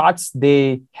 missed shots,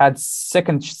 they had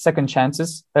second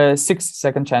chances, 6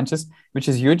 second chances, which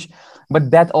is huge.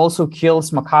 But that also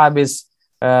kills Maccabi's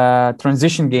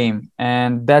transition game.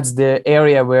 And that's the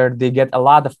area where they get a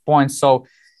lot of points. So,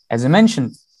 as I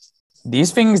mentioned,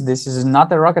 these things, this is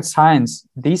not a rocket science.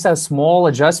 These are small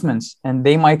adjustments, and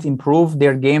they might improve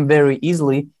their game very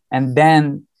easily, and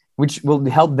then which will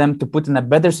help them to put in a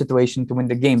better situation to win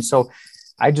the game. So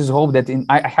I just hope that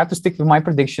I have to stick with my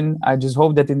prediction. I just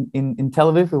hope that in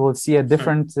Tel Aviv we will see a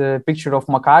different picture of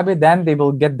Maccabi. Then they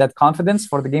will get that confidence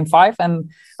for the game 5,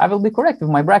 and I will be correct with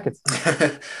my bracket.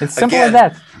 It's simple as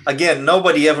that. Again,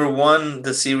 nobody ever won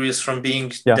the series from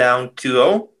being down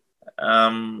 2-0.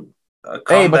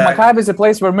 Hey, but Maccabi is a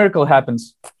place where miracle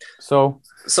happens. So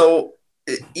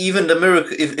even the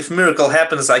miracle, if miracle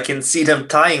happens, I can see them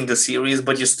tying the series,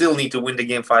 but you still need to win the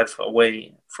game 5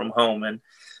 away from home. And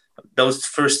those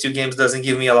first 2 games doesn't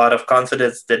give me a lot of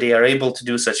confidence that they are able to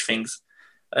do such things.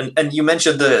 And you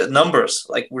mentioned the numbers,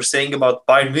 like we're saying about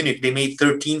Bayern Munich, they made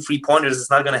 13 3-pointers. It's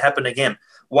not going to happen again.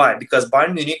 Why? Because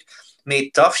Bayern Munich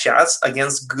made tough shots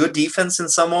against good defense in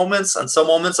some moments. And some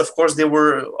moments, of course, they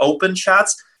were open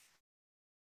shots.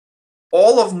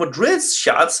 All of Madrid's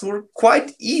shots were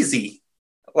quite easy.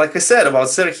 Like I said about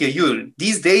Sergio Llull,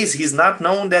 these days he's not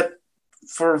known that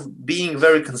for being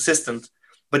very consistent.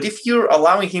 But if you're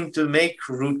allowing him to make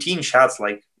routine shots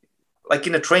like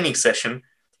in a training session,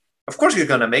 of course you're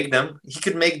going to make them. He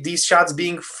could make these shots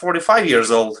being 45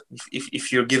 years old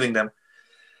if you're giving them.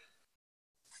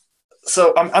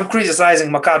 So I'm criticizing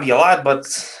Maccabi a lot, but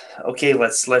okay,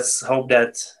 let's hope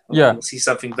that we'll see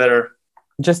something better.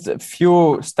 Just a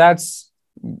few stats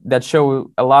that show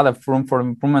a lot of room for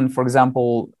improvement. For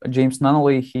example, James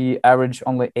Nunnally, he averaged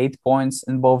only 8 points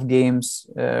in both games,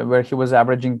 where he was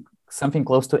averaging something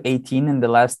close to 18 in the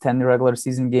last 10 regular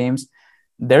season games.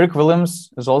 Derek Williams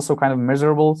is also kind of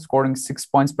miserable, scoring 6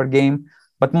 points per game.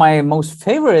 But my most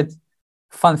favorite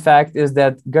fun fact is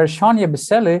that Gershon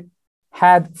Yabusele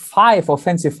had 5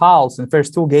 offensive fouls in the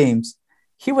first 2 games.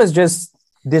 He was just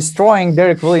destroying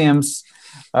Derek Williams'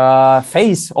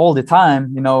 face all the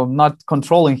time, not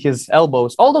controlling his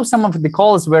elbows. Although some of the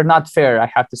calls were not fair,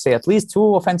 I have to say. At least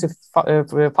 2 offensive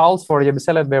fouls for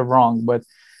Yabusele were wrong. But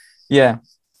yeah,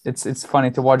 it's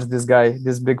funny to watch this guy,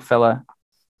 this big fella,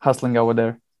 hustling over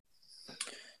there.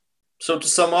 So to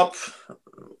sum up,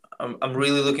 I'm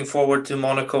really looking forward to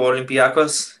Monaco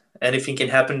Olympiacos. Anything can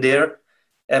happen there.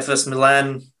 FS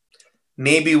Milan,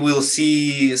 maybe we'll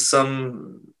see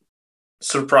some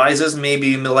surprises.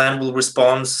 Maybe Milan will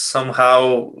respond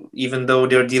somehow, even though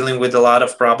they're dealing with a lot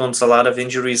of problems, a lot of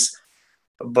injuries.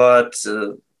 But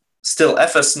still,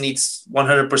 FS needs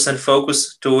 100%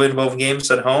 focus to win both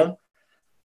games at home.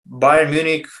 Bayern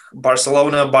Munich,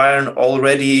 Barcelona, Bayern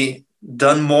already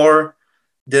done more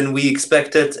than we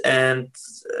expected, and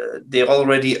they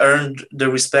already earned the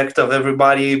respect of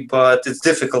everybody, but it's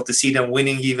difficult to see them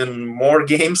winning even more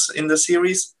games in the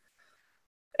series.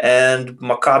 And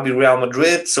Maccabi Real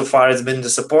Madrid, so far it's been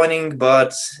disappointing,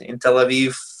 but in Tel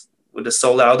Aviv, with a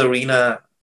sold-out arena,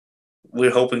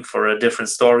 we're hoping for a different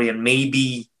story and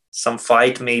maybe some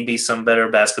fight, maybe some better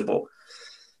basketball.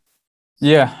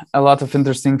 Yeah, a lot of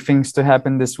interesting things to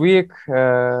happen this week.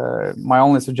 My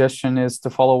only suggestion is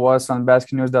to follow us on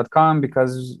basketnews.com,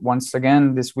 because once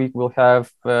again, this week we'll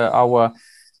have our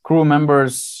crew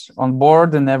members on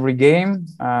board in every game.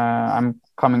 I'm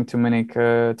coming to Munich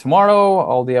tomorrow.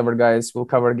 All the other guys will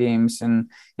cover games in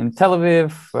Tel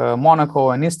Aviv, Monaco,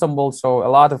 and Istanbul. So a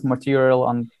lot of material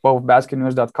on both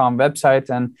basketnews.com website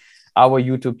and our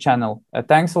YouTube channel.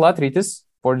 Thanks a lot, Rytis,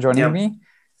 for joining me.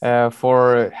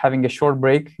 For having a short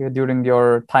break during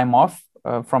your time off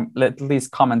from at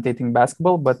least commentating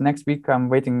basketball. But next week, I'm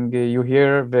waiting you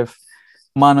here with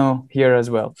Manu here as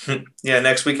well. Yeah,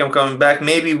 next week I'm coming back.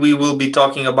 Maybe we will be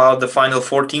talking about the final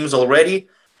 4 teams already.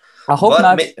 I hope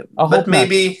not. But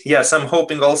maybe, yes, I'm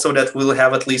hoping also that we'll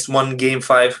have at least one game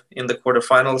 5 in the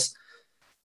quarterfinals.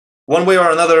 One way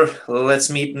or another, let's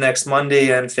meet next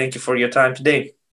Monday, and thank you for your time today.